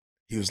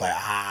 He was like,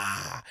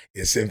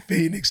 it's in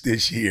Phoenix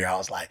this year. I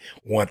was like,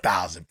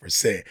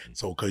 1,000%.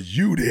 So because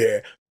you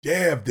there,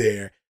 Dev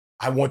there,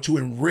 I want to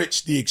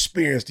enrich the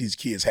experience these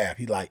kids have.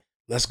 He's like,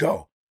 let's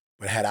go.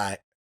 But had I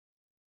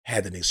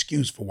had an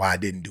excuse for why I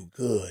didn't do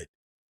good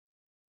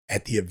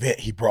at the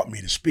event he brought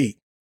me to speak,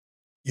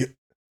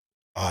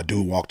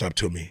 dude walked up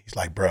to me. He's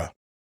like, bruh,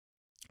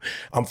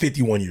 I'm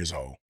 51 years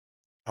old.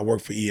 I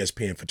worked for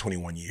ESPN for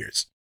 21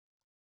 years.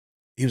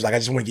 He was like, I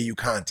just want to give you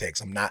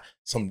context. I'm not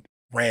some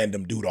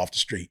random dude off the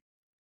street.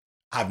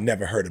 I've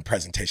never heard a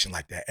presentation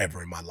like that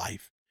ever in my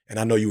life. And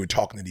I know you were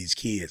talking to these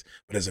kids,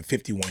 but as a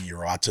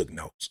 51-year-old, I took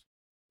notes.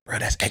 Bro,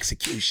 that's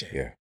execution.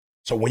 Yeah.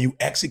 So when you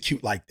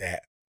execute like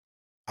that,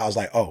 I was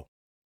like, oh,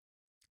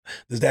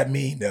 does that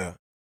mean the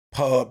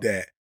pub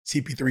that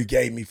CP3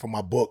 gave me for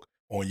my book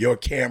on your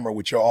camera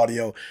with your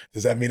audio,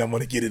 does that mean I'm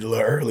going to get it a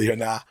little earlier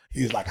now?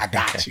 He was like, I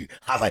got you.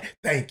 I was like,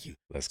 thank you.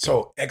 Let's go.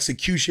 So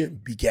execution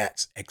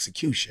begets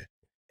execution.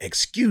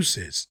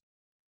 Excuses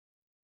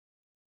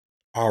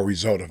are a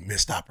result of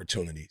missed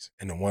opportunities.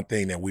 And the one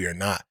thing that we're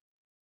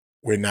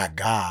not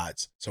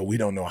gods, so we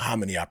don't know how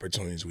many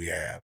opportunities we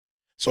have.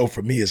 So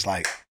for me, it's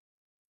like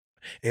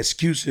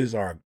excuses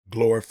are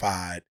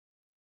glorified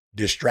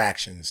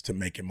distractions to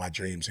making my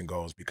dreams and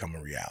goals become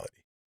a reality.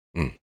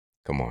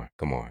 Come on.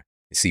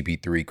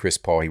 CP3, Chris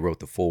Paul, he wrote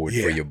the foreword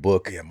for your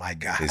book. Yeah, my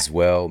guy. As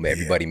well.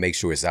 Everybody make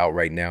sure it's out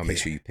right now. Make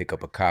sure you pick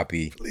up a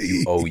copy.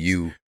 Please.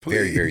 UOU. Please.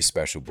 Very, very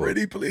special book.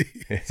 Pretty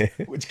please.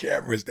 Which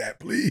camera is that,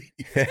 please?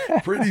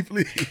 Pretty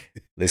please.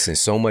 Listen,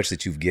 so much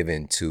that you've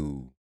given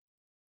to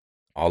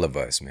all of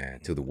us, man,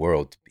 to the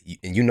world.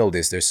 And you know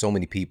this, there's so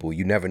many people,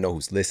 you never know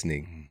who's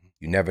listening.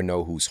 You never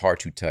know whose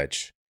heart you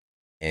touch.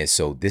 And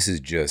so this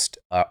is just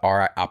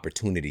our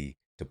opportunity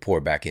to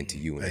pour back into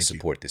you and to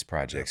support this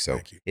project.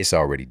 So it's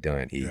already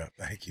done. Yeah,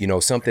 thank you. You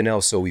know, something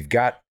else. So we've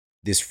got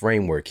this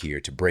framework here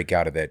to break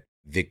out of that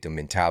victim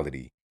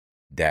mentality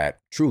that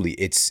truly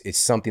it's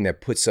something that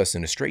puts us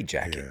in a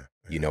straitjacket. Yeah.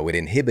 You know, it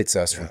inhibits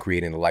us from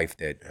creating a life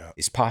that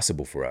is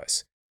possible for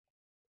us.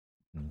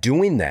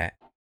 Doing that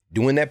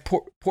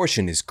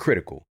portion is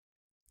critical.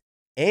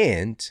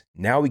 And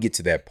now we get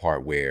to that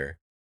part where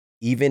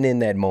even in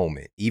that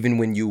moment, even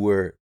when you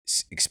were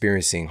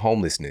experiencing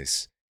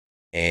homelessness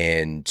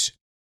and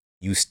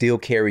you still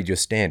carried your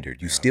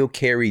standard, you still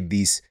carried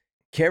these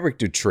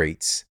character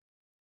traits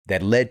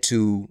that led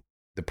to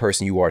the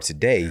person you are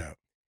today. Yeah.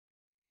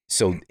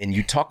 So, and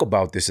you talk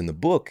about this in the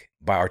book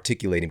by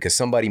articulating, because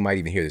somebody might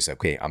even hear this,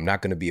 okay, I'm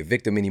not going to be a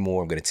victim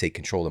anymore. I'm going to take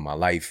control of my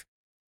life.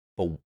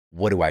 But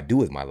what do I do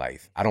with my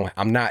life?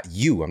 I'm not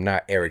you. I'm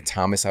not Eric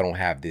Thomas. I don't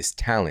have this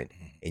talent.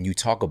 And you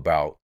talk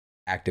about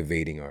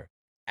activating or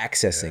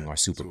accessing our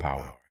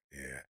superpower.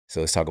 Yeah. So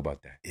let's talk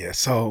about that. Yeah.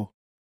 So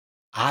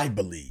I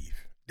believe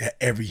that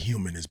every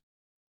human is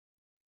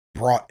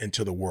brought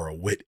into the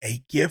world with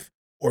a gift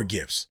or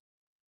gifts,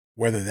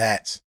 whether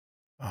that's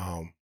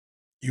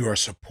you are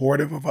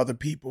supportive of other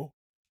people,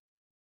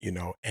 you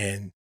know,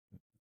 and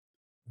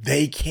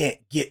they can't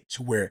get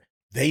to where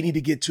they need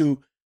to get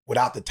to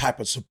without the type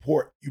of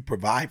support you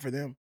provide for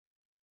them,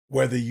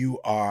 whether you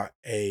are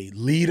a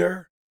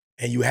leader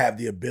and you have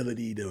the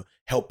ability to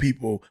help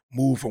people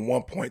move from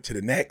one point to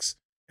the next.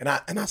 And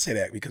I say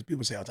that because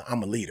people say all the time,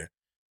 I'm a leader.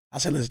 I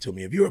said, listen to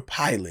me, if you're a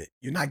pilot,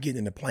 you're not getting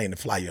in a plane to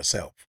fly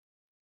yourself.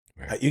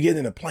 Right. You're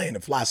getting in a plane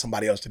to fly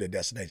somebody else to their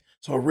destination.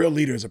 So a real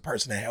leader is a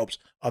person that helps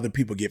other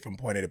people get from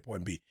point A to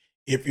point B.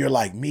 If you're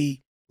like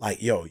me,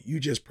 like, yo, you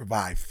just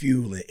provide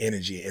fuel and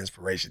energy and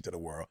inspiration to the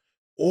world.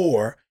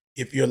 Or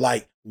if you're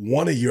like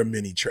one of your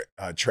many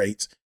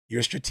traits,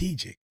 you're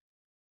strategic.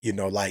 You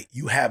know, like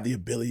you have the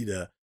ability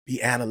to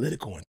be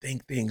analytical and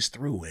think things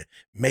through and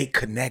make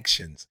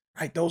connections,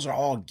 right? Those are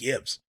all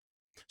gifts.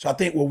 So I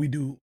think what we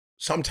do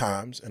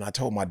sometimes, and I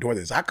told my daughter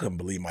this, I couldn't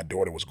believe my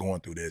daughter was going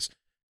through this.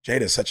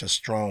 Jada's such a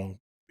strong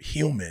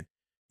human,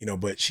 you know,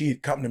 but she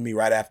had come to me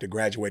right after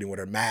graduating with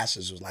her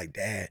master's, was like,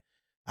 Dad,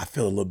 I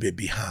feel a little bit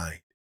behind.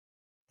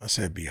 I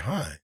said,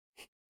 behind?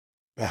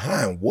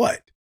 Behind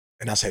what?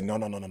 And I said, no,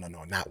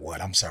 not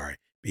what, I'm sorry.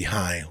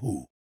 Behind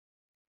who?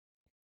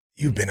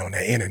 You've been on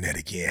the internet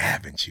again,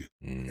 haven't you?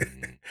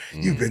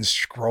 You've been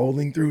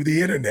scrolling through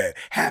the internet,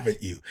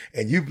 haven't you?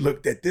 And you've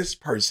looked at this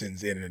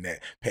person's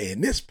internet,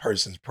 paying this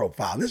person's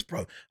profile,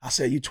 I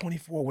said, you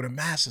 24 with a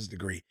master's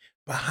degree.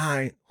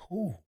 Behind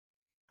who?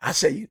 I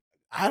said,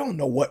 I don't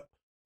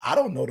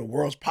know the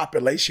world's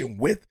population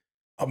with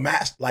a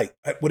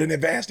with an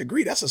advanced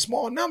degree. That's a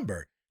small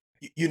number,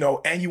 you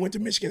know, and you went to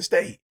Michigan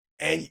State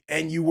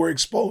and you were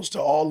exposed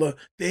to all the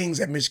things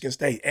at Michigan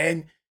State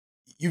and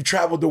you've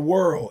traveled the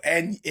world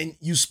and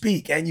you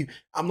speak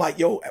I'm like,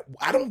 yo,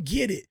 I don't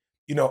get it,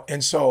 you know?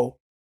 And so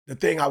the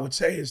thing I would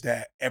say is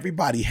that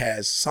everybody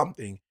has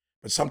something,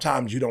 but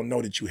sometimes you don't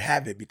know that you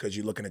have it because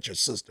you're looking at your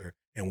sister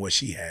and what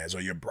she has, or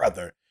your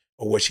brother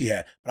or what she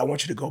had. But I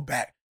want you to go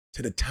back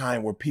to the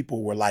time where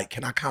people were like,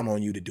 can I count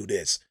on you to do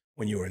this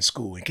when you were in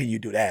school? And can you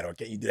do that? Or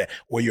can you do that?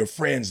 Or your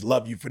friends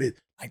love you for this.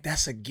 Like,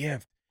 that's a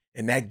gift.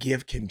 And that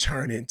gift can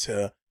turn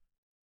into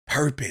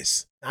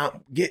purpose.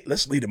 Now,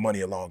 let's leave the money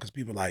alone, because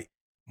people like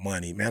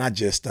money, man. I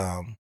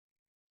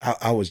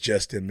was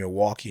just in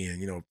Milwaukee,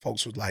 and, you know,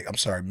 folks was like, I'm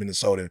sorry,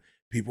 Minnesota,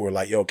 people were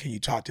like, yo, can you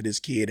talk to this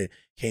kid? And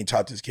can you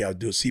talk to this kid? I'll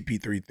do a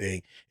CP3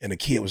 thing. And the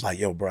kid was like,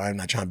 yo, bro, I'm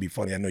not trying to be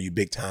funny. I know you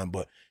big time,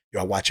 but yo,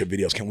 I watch your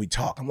videos. Can we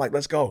talk? I'm like,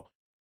 let's go.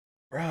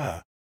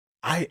 Bruh,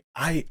 I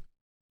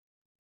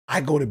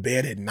go to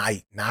bed at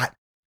night, not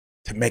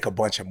to make a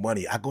bunch of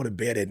money. I go to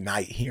bed at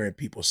night hearing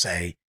people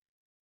say,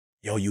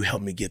 yo, you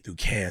helped me get through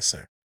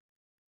cancer.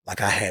 Like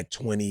I had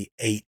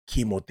 28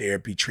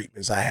 chemotherapy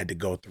treatments I had to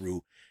go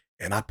through,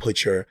 and I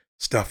put your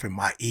stuff in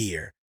my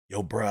ear.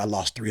 Yo, bro, I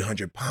lost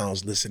 300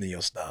 pounds listening to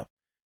your stuff.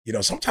 You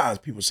know, sometimes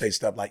people say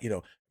stuff like, you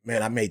know,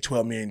 man, I made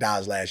 $12 million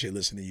last year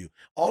listening to you.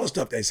 All the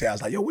stuff they say, I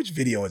was like, yo, which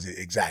video is it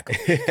exactly?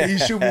 Can you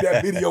shoot me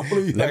that video,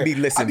 please? Let me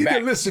listen back. I need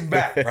to listen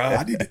back, bro.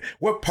 I need to,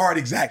 what part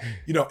exactly?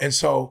 You know, and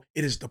so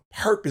it is the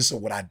purpose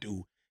of what I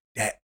do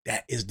that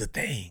is the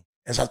thing.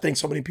 And so I think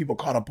so many people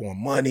caught up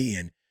on money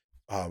and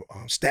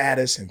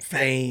status and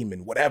fame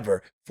and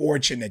whatever,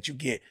 fortune that you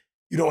get.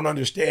 You don't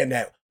understand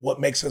that what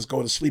makes us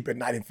go to sleep at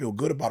night and feel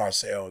good about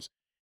ourselves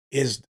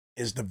is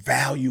the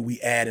value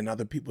we add in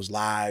other people's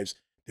lives,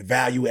 the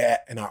value add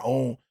in our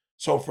own.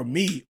 So for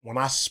me, when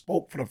I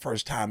spoke for the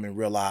first time and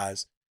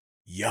realized,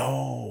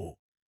 yo,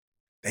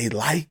 they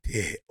liked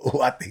it.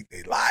 Oh, I think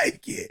they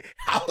like it.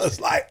 I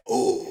was like,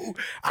 oh,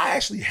 I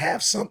actually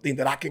have something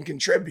that I can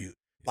contribute.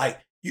 Like,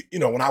 you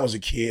know, when I was a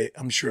kid,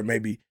 I'm sure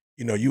maybe,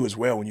 you know, you as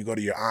well, when you go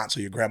to your aunts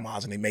or your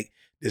grandmas and they make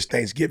this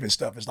Thanksgiving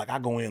stuff, it's like I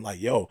go in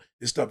like, yo,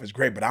 this stuff is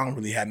great, but I don't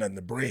really have nothing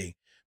to bring.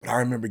 But I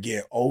remember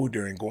getting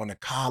older and going to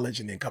college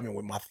and then coming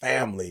with my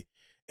family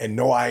and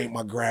no, I ain't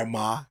my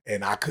grandma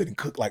and I couldn't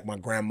cook like my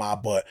grandma,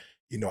 but,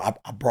 you know,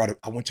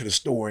 I went to the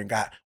store and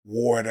got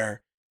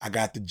water, I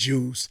got the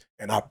juice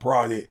and I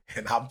brought it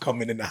and I'm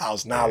coming in the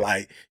house now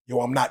like, yo,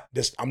 I'm not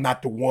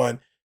the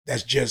one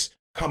that's just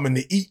coming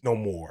to eat no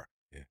more.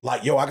 Yeah.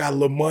 Like, yo, I got a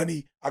little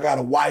money, I got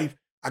a wife,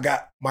 I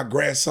got my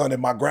grandson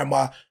and my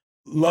grandma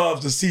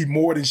loves to see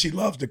more than she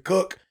loves to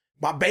cook.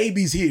 My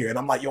baby's here. And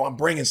I'm like, yo, I'm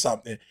bringing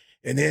something.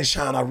 And then,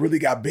 Sean, I really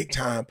got big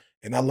time.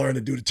 And I learned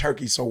to do the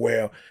turkey so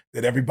well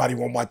that everybody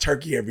want my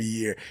turkey every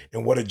year.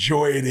 And what a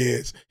joy it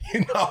is.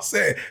 You know what I'm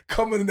saying?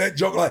 Coming in that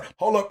joke like,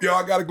 hold up,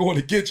 y'all, I got to go in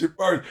the kitchen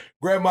first.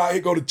 Grandma,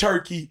 here go the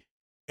turkey.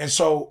 And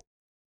so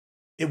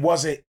it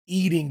wasn't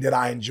eating that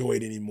I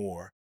enjoyed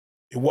anymore.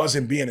 It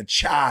wasn't being a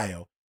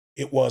child.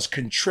 It was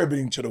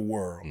contributing to the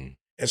world. Mm.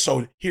 And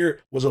so here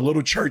was a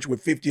little church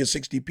with 50 or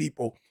 60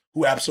 people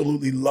who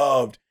absolutely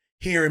loved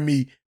hearing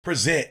me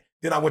present.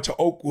 Then I went to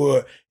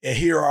Oakwood and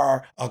here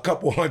are a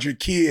couple hundred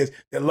kids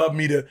that love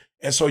me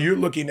and so you're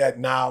looking at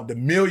now the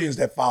millions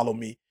that follow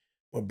me.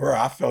 But bro,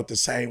 I felt the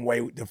same way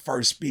with the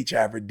first speech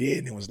I ever did.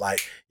 And it was like,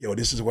 yo,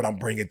 this is what I'm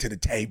bringing to the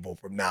table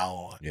from now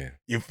on. Yeah.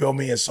 You feel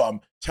me? And so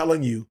I'm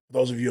telling you,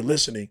 those of you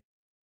listening,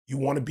 you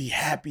want to be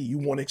happy, you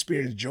want to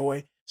experience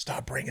joy,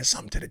 start bringing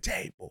something to the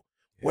table.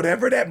 Yeah.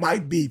 Whatever that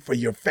might be for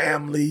your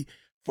family,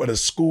 for the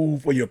school,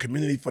 for your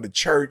community, for the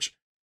church,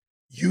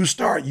 you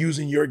start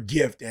using your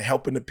gift and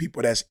helping the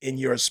people that's in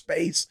your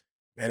space,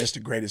 man, it's the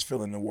greatest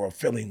feeling in the world.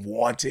 Feeling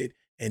wanted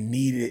and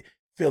needed,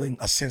 feeling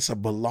a sense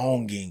of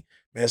belonging,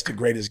 man, it's the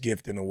greatest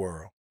gift in the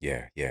world.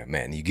 Yeah,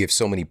 man. You give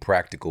so many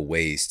practical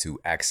ways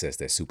to access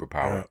that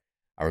superpower.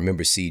 I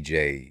remember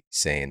CJ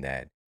saying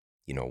that,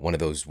 you know, one of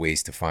those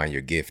ways to find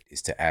your gift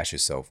is to ask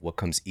yourself, what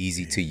comes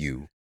easy to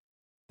you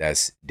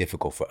that's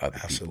difficult for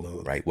other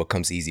people, right? What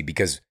comes easy?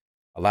 Because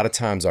a lot of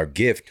times our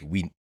gift,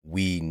 we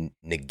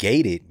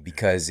negate it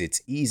because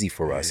it's easy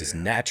for us. It's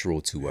natural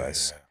to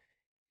us.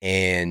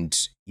 And,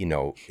 you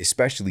know,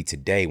 especially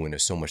today when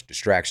there's so much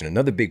distraction,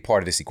 another big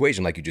part of this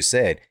equation, like you just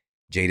said,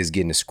 Jada's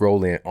getting to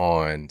scrolling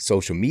on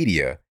social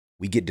media.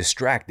 We get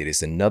distracted.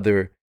 It's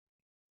another,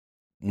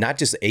 not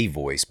just a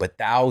voice, but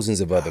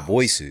thousands of other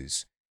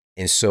voices.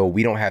 And so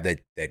we don't have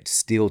that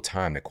still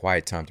time, that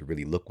quiet time to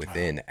really look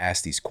within,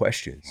 ask these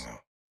questions,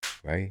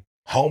 right?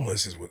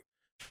 Homeless is what,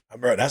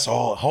 bro, that's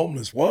all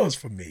homeless was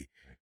for me.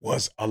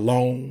 Was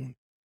alone,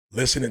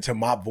 listening to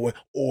my voice,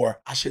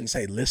 or I shouldn't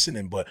say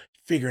listening, but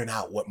figuring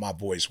out what my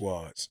voice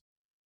was,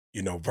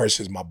 you know,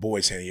 versus my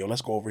voice saying, yo,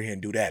 let's go over here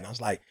and do that. And I was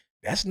like,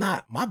 that's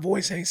not, my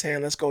voice ain't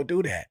saying, let's go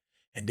do that.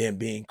 And then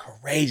being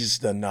courageous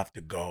enough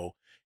to go,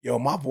 yo,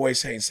 my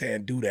voice ain't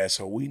saying do that,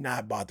 so we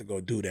not about to go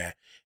do that.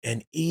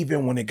 And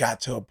even when it got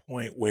to a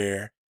point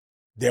where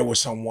there was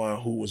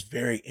someone who was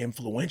very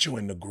influential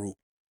in the group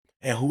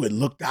and who had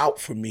looked out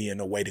for me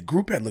in a way the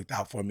group had looked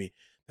out for me,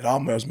 it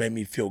almost made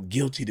me feel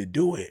guilty to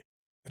do it.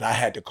 But I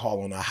had to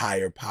call on a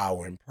higher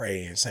power and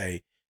pray and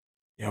say,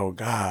 yo,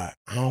 God,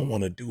 I don't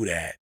want to do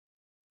that.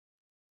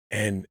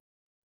 And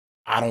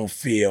I don't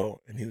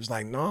feel, and he was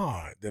like,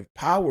 nah, the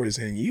power is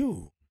in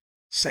you.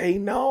 Say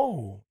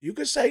no. You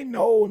can say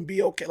no and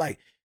be okay. Like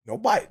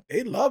nobody,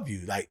 they love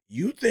you. Like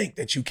you think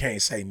that you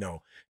can't say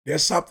no.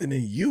 There's something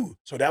in you.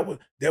 So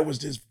there was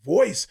this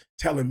voice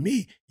telling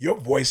me your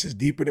voice is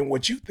deeper than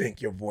what you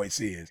think your voice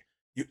is.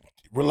 You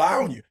rely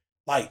on you.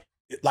 Like,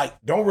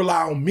 don't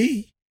rely on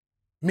me,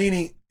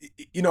 meaning,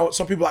 you know,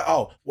 some people are like,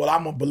 oh, well,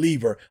 I'm a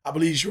believer. I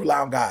believe you should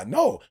rely on God.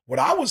 No, what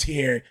I was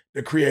hearing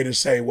the creator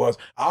say was,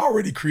 I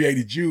already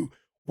created you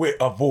with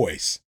a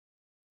voice.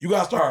 You got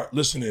to start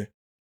listening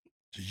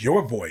to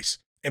your voice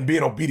and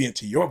being obedient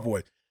to your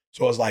voice.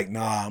 So I was like,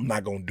 nah, I'm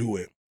not gonna do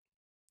it.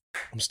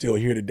 I'm still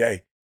here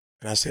today.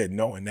 And I said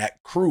no. And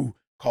that crew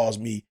calls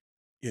me,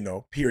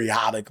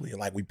 periodically, and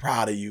like, we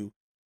proud of you,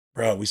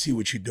 bro. We see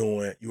what you're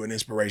doing. You're an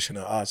inspiration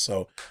to us.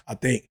 So I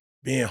think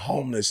being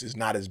homeless is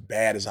not as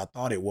bad as I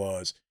thought it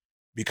was,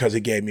 because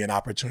it gave me an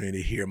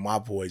opportunity to hear my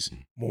voice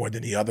more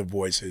than the other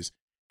voices.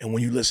 And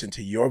when you listen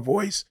to your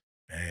voice,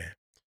 man,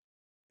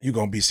 you're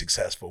going to be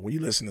successful. When you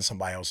listen to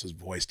somebody else's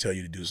voice tell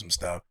you to do some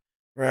stuff,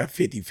 right,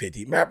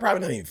 50-50, man,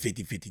 probably not even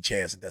 50-50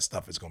 chance that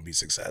stuff is going to be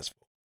successful.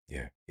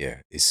 Yeah.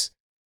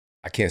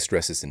 I can't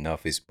stress this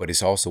enough, but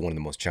it's also one of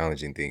the most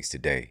challenging things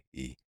today,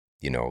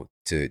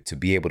 to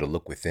be able to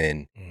look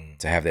within,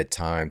 to have that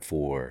time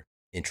for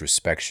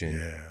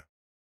introspection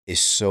is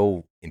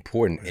so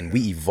important. And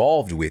we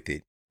evolved with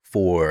it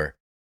for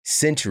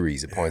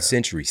centuries upon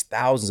centuries,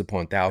 thousands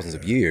upon thousands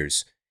of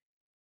years.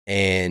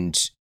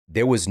 And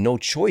there was no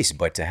choice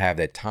but to have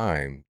that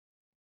time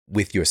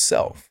with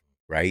yourself,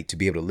 right? To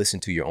be able to listen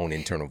to your own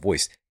internal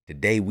voice.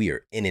 Today, we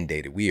are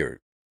inundated. We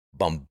are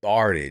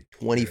bombarded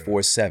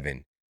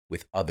 24/7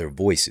 with other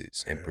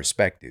voices and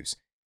perspectives.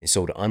 And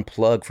so to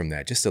unplug from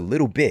that just a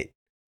little bit,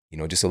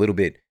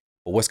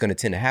 but what's going to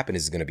tend to happen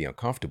is it's going to be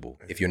uncomfortable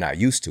if you're not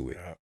used to it.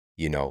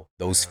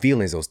 Those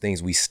feelings, those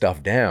things we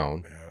stuff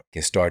down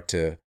can start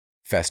to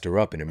fester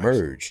up and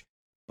emerge,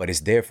 but it's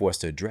there for us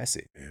to address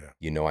it.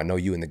 I know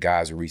you and the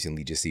guys were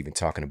recently just even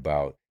talking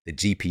about the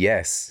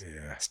GPS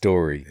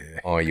story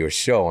on your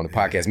show, on the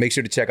podcast. Make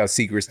sure to check out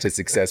Secrets to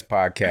Success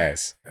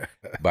podcast,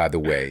 by the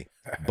way.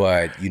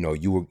 But,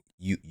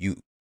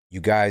 you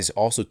guys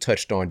also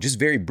touched on, just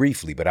very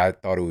briefly, but I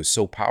thought it was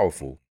so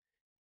powerful,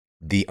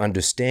 the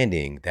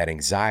understanding that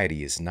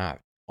anxiety is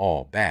not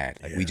all bad.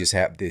 Like we just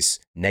have this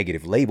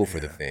negative label for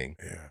the thing.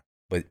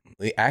 But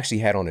we actually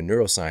had on a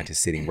neuroscientist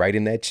sitting right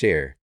in that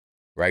chair,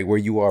 right where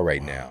you are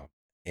right now,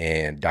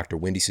 and Dr.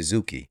 Wendy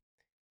Suzuki.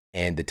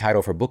 And the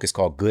title of her book is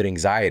called Good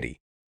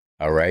Anxiety.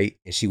 All right.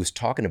 And she was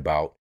talking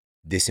about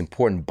this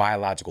important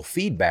biological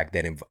feedback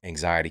that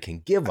anxiety can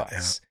give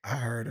us. I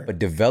heard her. But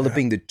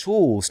developing the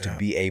tools to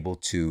be able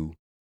to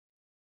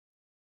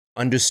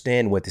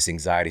understand what this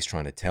anxiety is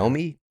trying to tell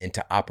me and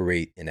to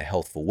operate in a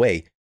healthful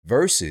way,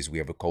 versus we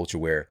have a culture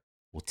where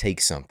we'll take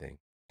something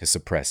to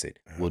suppress it.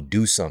 We'll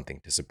do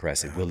something to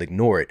suppress it. We'll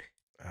ignore it.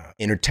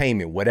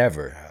 Entertainment,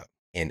 whatever.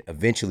 And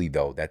eventually,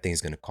 though, that thing's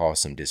going to cause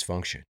some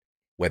dysfunction,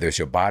 whether it's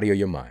your body or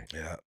your mind.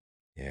 Yeah.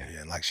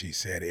 And like she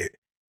said,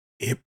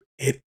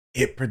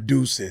 it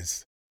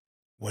produces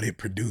what it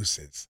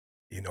produces.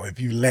 If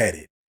you let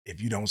it,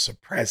 if you don't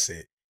suppress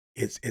it,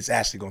 it's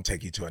actually going to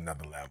take you to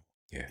another level.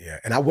 Yeah.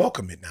 And I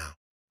welcome it now.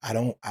 I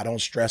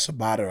don't stress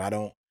about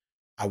it.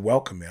 I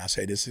welcome it. I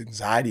say this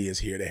anxiety is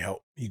here to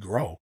help me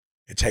grow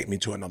and take me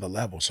to another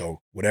level.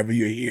 So whatever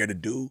you're here to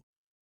do,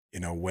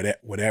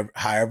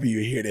 however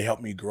you're here to help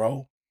me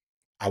grow,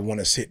 I want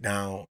to sit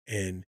down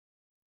and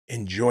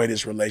enjoy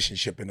this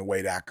relationship in a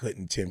way that I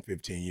couldn't 10,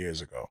 15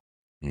 years ago.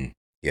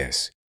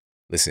 Yes.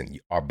 Listen,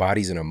 our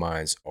bodies and our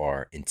minds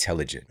are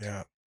intelligent.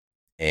 Yeah.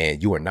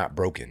 And you are not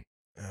broken.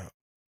 Yeah.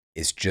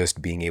 It's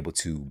just being able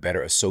to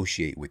better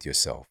associate with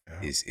yourself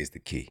is the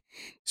key.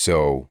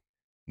 So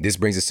this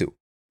brings us to,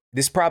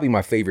 this is probably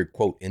my favorite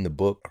quote in the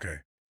book. Okay.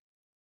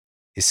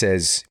 It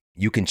says,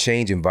 you can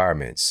change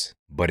environments,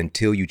 but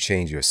until you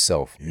change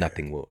yourself,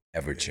 nothing will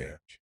ever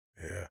change.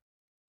 Yeah.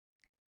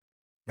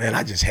 Man,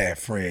 I just had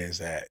friends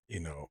that,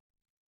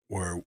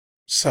 were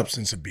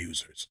substance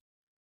abusers.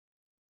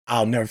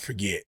 I'll never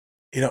forget.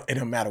 It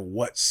don't matter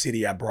what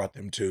city I brought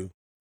them to,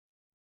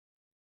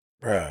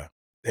 bruh,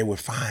 they would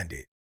find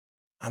it.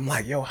 I'm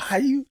like, yo, how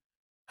you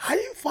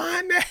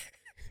find that?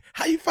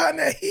 How you find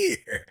that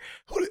here?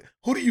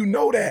 Who do you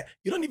know that?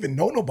 You don't even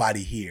know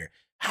nobody here.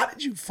 How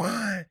did you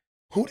find,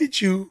 how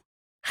did you?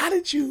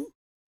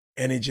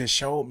 And it just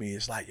showed me,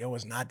 it's like, yo,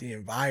 it's not the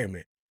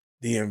environment.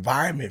 The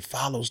environment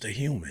follows the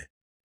human.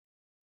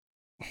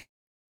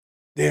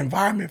 The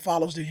environment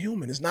follows the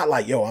human. It's not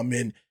like, yo, I'm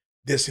in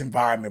this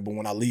environment, but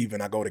when I leave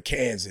and I go to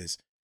Kansas,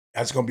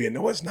 that's going to be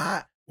no, it's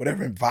not.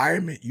 Whatever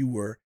environment you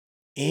were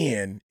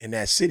in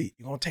that city,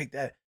 you're going to take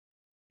that.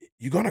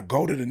 You're going to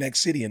go to the next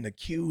city, and the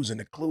cues and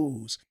the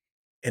clues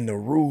and the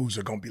rules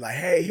are going to be like,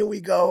 hey, here we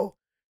go.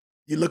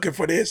 You're looking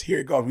for this? Here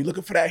it goes. We're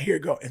looking for that? Here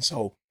it goes. And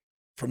so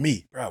for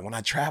me, bro, when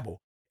I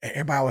travel,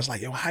 everybody was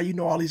like, yo, how you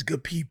know all these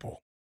good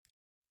people?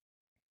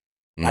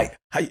 Like,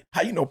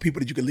 how you know people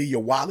that you can leave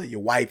your wallet,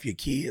 your wife, your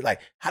kid? Like,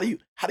 how do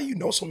you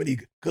know so many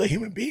good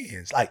human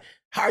beings? Like,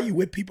 how are you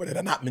with people that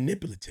are not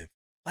manipulative?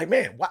 Like,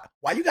 man,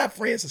 why you got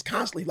friends that's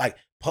constantly like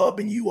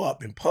pubbing you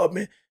up and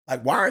pubbing?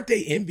 Like, why aren't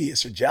they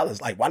envious or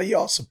jealous? Like, why do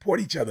y'all support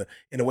each other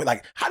in a way?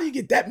 Like, how do you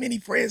get that many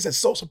friends that's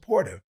so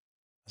supportive?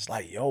 It's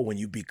like, yo, when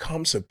you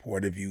become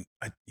supportive, you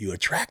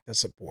attract the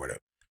supportive.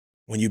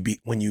 When you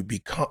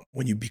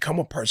become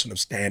a person of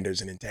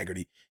standards and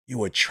integrity,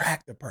 you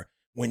attract the person.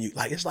 When you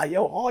like, it's like,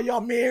 yo, all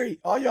y'all married,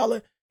 all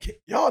y'all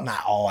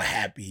not all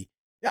happy.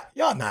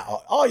 Y'all not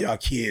all y'all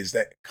kids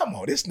that, come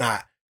on, it's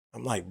not.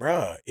 I'm like,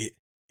 bruh,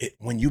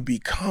 when you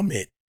become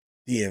it,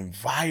 the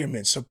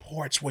environment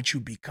supports what you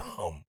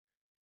become.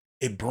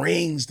 It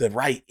brings the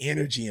right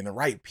energy and the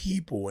right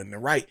people and the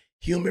right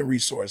human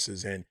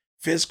resources and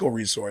physical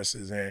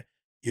resources and,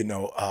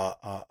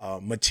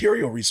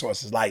 material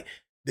resources. Like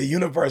the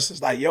universe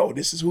is like, yo,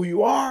 this is who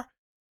you are.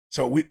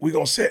 So we're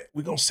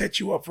gonna set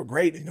you up for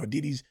greatness.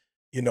 Didi's,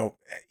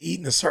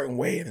 eating a certain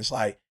way, and it's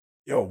like,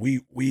 yo, we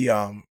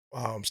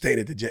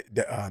stayed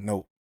at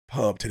no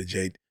pub to the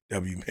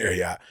JW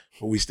Marriott,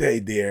 but we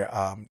stayed there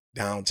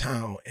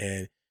downtown,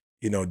 and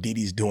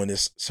Didi's doing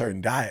this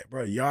certain diet,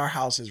 bro. Your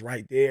house is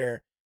right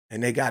there,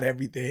 and they got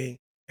everything.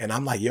 And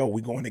I'm like, yo,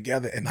 we going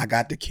together, and I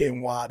got the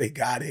quinoa, they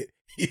got it.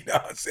 You know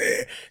what I'm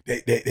saying?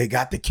 They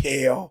got the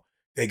kale.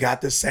 They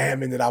got the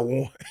salmon that I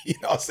want. You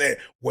know what I'm saying?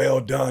 Well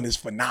done. It's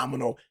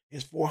phenomenal.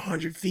 It's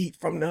 400 feet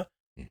from the,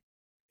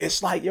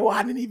 it's like, yo,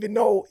 I didn't even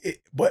know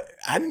it, but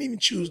I didn't even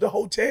choose the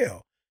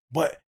hotel.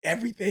 But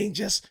everything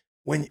just,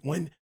 when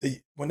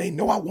they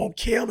know I want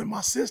kale in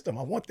my system,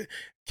 I want the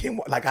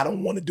quinoa, like I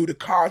don't want to do the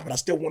carbs, but I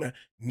still want a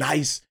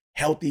nice,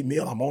 healthy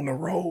meal. I'm on the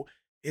road.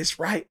 It's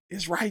right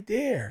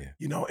there,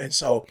 And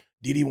so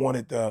Didi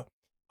wanted the,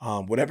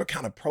 whatever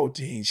kind of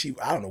protein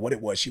I don't know what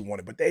it was she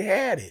wanted, but they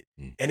had it.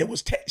 And it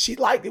was, she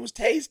liked it, was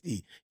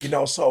tasty,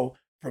 So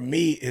for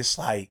me, it's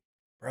like,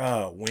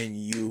 bro, when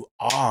you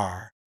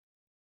are,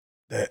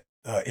 the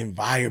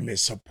environment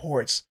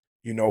supports,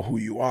 who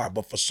you are.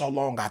 But for so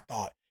long, I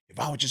thought if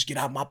I would just get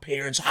out of my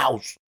parents'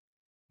 house,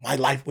 my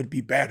life would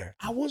be better.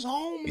 I was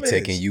homeless.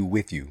 You're taking you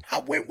with you. I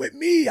went with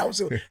me. I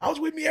was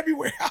with me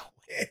everywhere I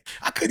went.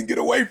 I couldn't get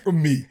away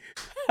from me,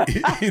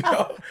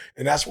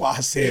 And that's why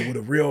I said, with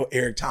a real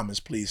Eric Thomas,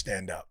 please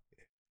stand up.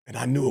 And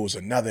I knew it was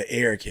another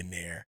Eric in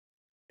there,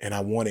 and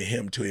I wanted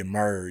him to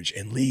emerge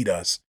and lead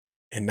us,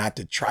 and not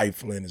the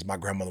trifling, as my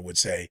grandmother would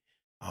say,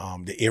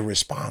 the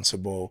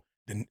irresponsible,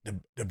 the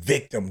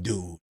victim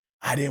dude.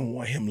 I didn't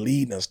want him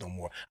leading us no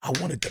more. I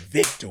wanted the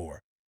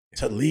victor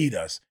to lead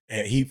us.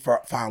 And he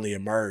finally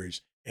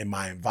emerged, and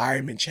my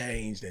environment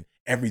changed, and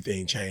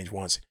everything changed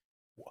once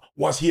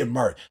he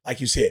emerged. Like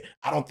you said,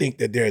 I don't think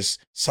that there's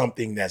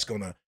something that's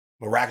going to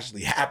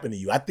miraculously happen to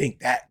you. I think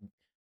that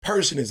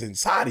person is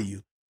inside of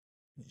you.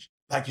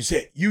 Like you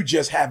said, you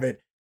just haven't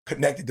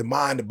connected the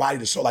mind, the body,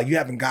 the soul. Like you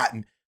haven't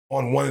gotten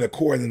on one of the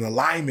chords in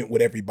alignment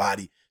with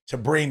everybody to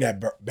bring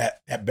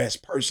that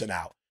best person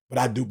out. But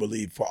I do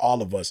believe for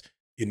all of us,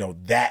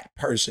 that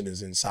person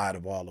is inside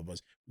of all of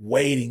us,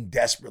 waiting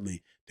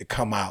desperately to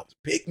come out.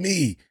 Pick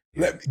me.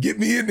 Get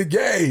me in the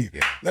game.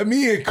 Yeah. Let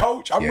me in,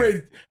 coach. I'm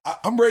ready.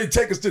 I'm ready to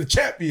take us to the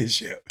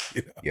championship.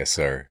 Yes,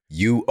 sir.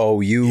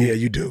 UOU. Yeah,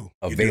 you do.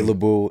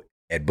 Available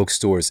at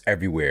bookstores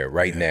everywhere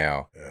right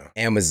now. Yeah.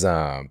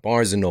 Amazon,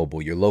 Barnes &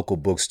 Noble, your local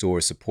bookstore.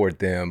 Support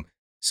them.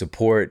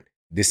 Support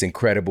this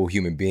incredible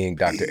human being,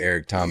 Dr.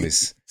 Eric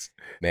Thomas.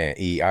 Man,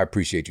 E, I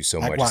appreciate you so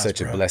much. It's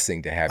such a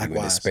blessing to have you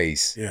in this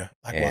space. Yeah,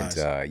 likewise.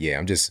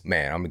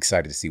 And I'm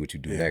excited to see what you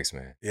do next,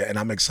 man. Yeah, and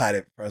I'm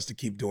excited for us to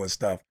keep doing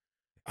stuff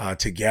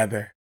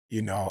together.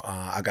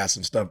 I got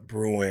some stuff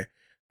brewing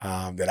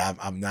that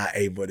I'm not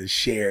able to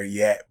share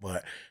yet,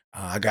 but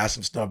I got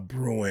some stuff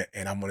brewing,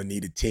 and I'm going to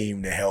need a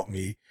team to help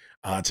me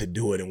to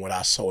do it. And what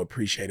I so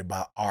appreciate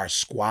about our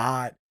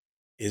squad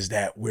is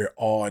that we're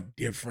all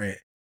different,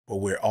 but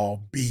we're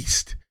all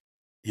beast,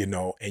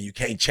 and you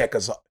can't check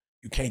us.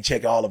 You can't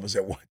check all of us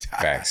at one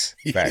time. Facts.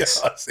 You know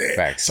what I'm saying?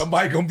 Facts.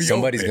 Somebody's going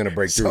to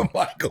break through.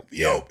 Somebody's going to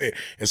be open.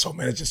 And so,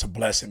 man, it's just a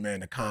blessing,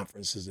 man, the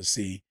conferences to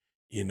see,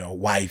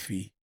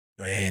 wifey,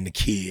 and the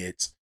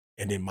kids,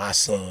 and then my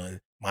son,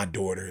 my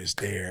daughter is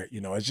there.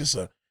 It's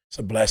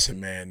a blessing,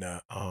 man.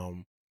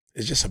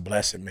 It's just a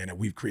blessing, man, that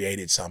we've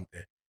created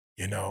something,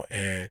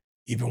 and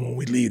even when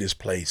we leave this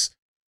place,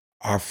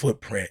 our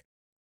footprint,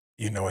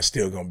 is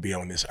still going to be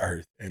on this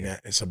earth. And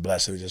that it's a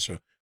blessing just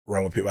to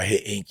run with people. I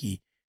hit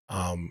Inky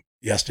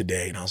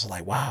yesterday, and I was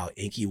like, wow,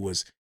 Inky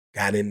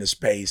got into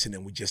space, and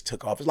then we just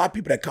took off. There's a lot of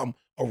people that come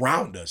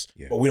around us,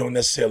 but we don't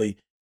necessarily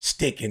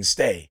stick and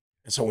stay.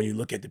 And so when you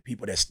look at the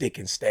people that stick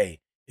and stay,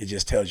 it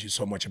just tells you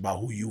so much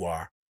about who you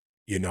are,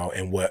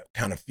 and what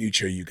kind of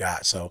future you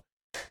got. So,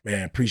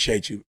 man,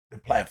 appreciate you. The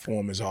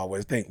platform is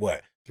always,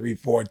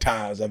 3-4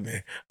 times.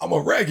 I'm a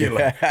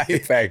regular.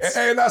 Thanks.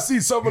 And I see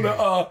some of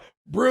the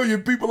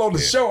brilliant people on the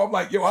show. I'm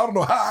like, yo, I don't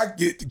know how I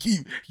get to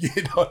keep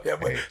getting on there,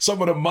 but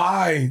some of the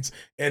minds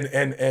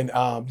and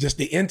just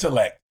the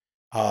intellect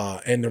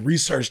and the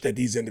research that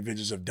these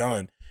individuals have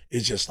done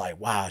is just like,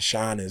 wow,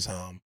 Sean is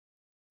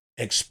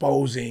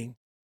exposing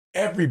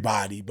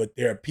everybody, but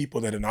there are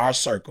people that in our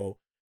circle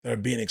that are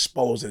being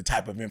exposed to the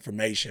type of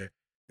information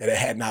that it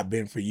had not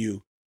been for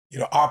you.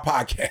 Our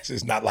podcast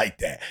is not like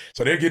that.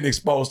 So they're getting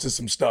exposed to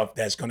some stuff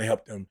that's going to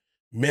help them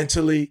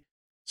mentally.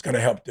 It's going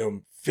to help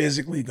them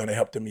physically, going to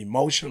help them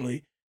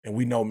emotionally. And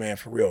we know, man,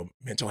 for real,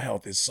 mental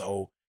health is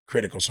so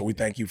critical. So we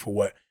thank you for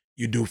what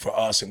you do for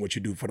us and what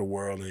you do for the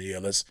world.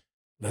 And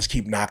let's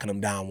keep knocking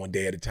them down one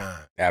day at a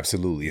time.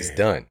 Absolutely. It's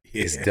done.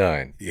 It's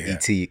done. Yeah.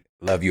 ET,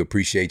 love you.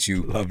 Appreciate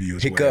you. Love you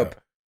as Pick well. up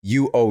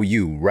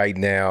UOU right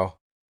now.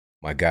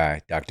 My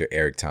guy, Dr.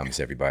 Eric Thomas,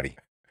 everybody.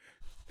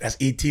 That's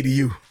ET to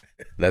you.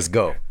 Let's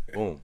go.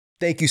 Boom.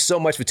 Thank you so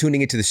much for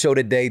tuning into the show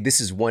today.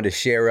 This is one to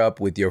share up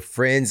with your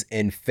friends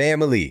and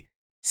family.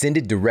 Send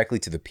it directly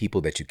to the people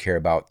that you care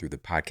about through the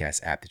podcast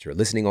app that you're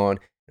listening on.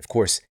 Of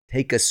course,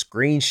 take a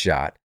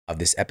screenshot of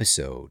this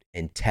episode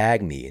and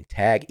tag me and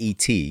tag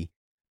ET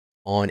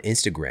on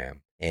Instagram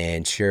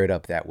and share it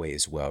up that way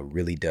as well. It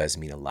really does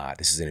mean a lot.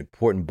 This is an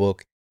important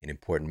book, an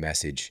important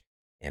message,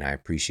 and I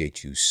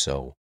appreciate you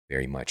so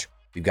very much.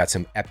 We've got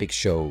some epic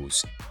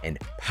shows and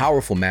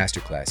powerful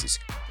masterclasses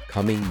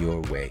coming your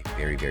way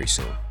very, very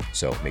soon.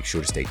 So make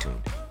sure to stay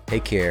tuned.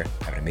 Take care.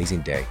 Have an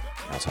amazing day.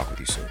 And I'll talk with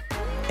you soon.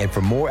 And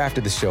for more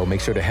after the show,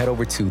 make sure to head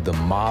over to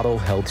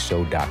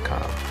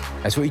themodelhealthshow.com.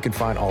 That's where you can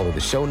find all of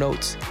the show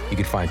notes. You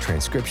can find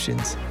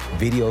transcriptions,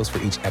 videos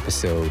for each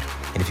episode.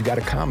 And if you got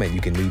a comment,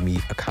 you can leave me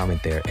a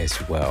comment there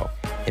as well.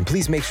 And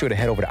please make sure to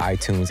head over to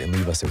iTunes and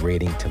leave us a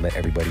rating to let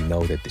everybody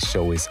know that the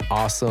show is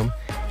awesome.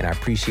 And I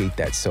appreciate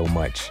that so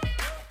much.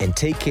 And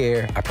take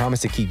care. I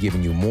promise to keep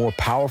giving you more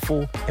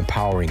powerful,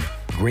 empowering,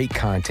 great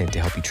content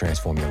to help you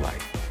transform your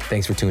life.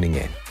 Thanks for tuning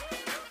in.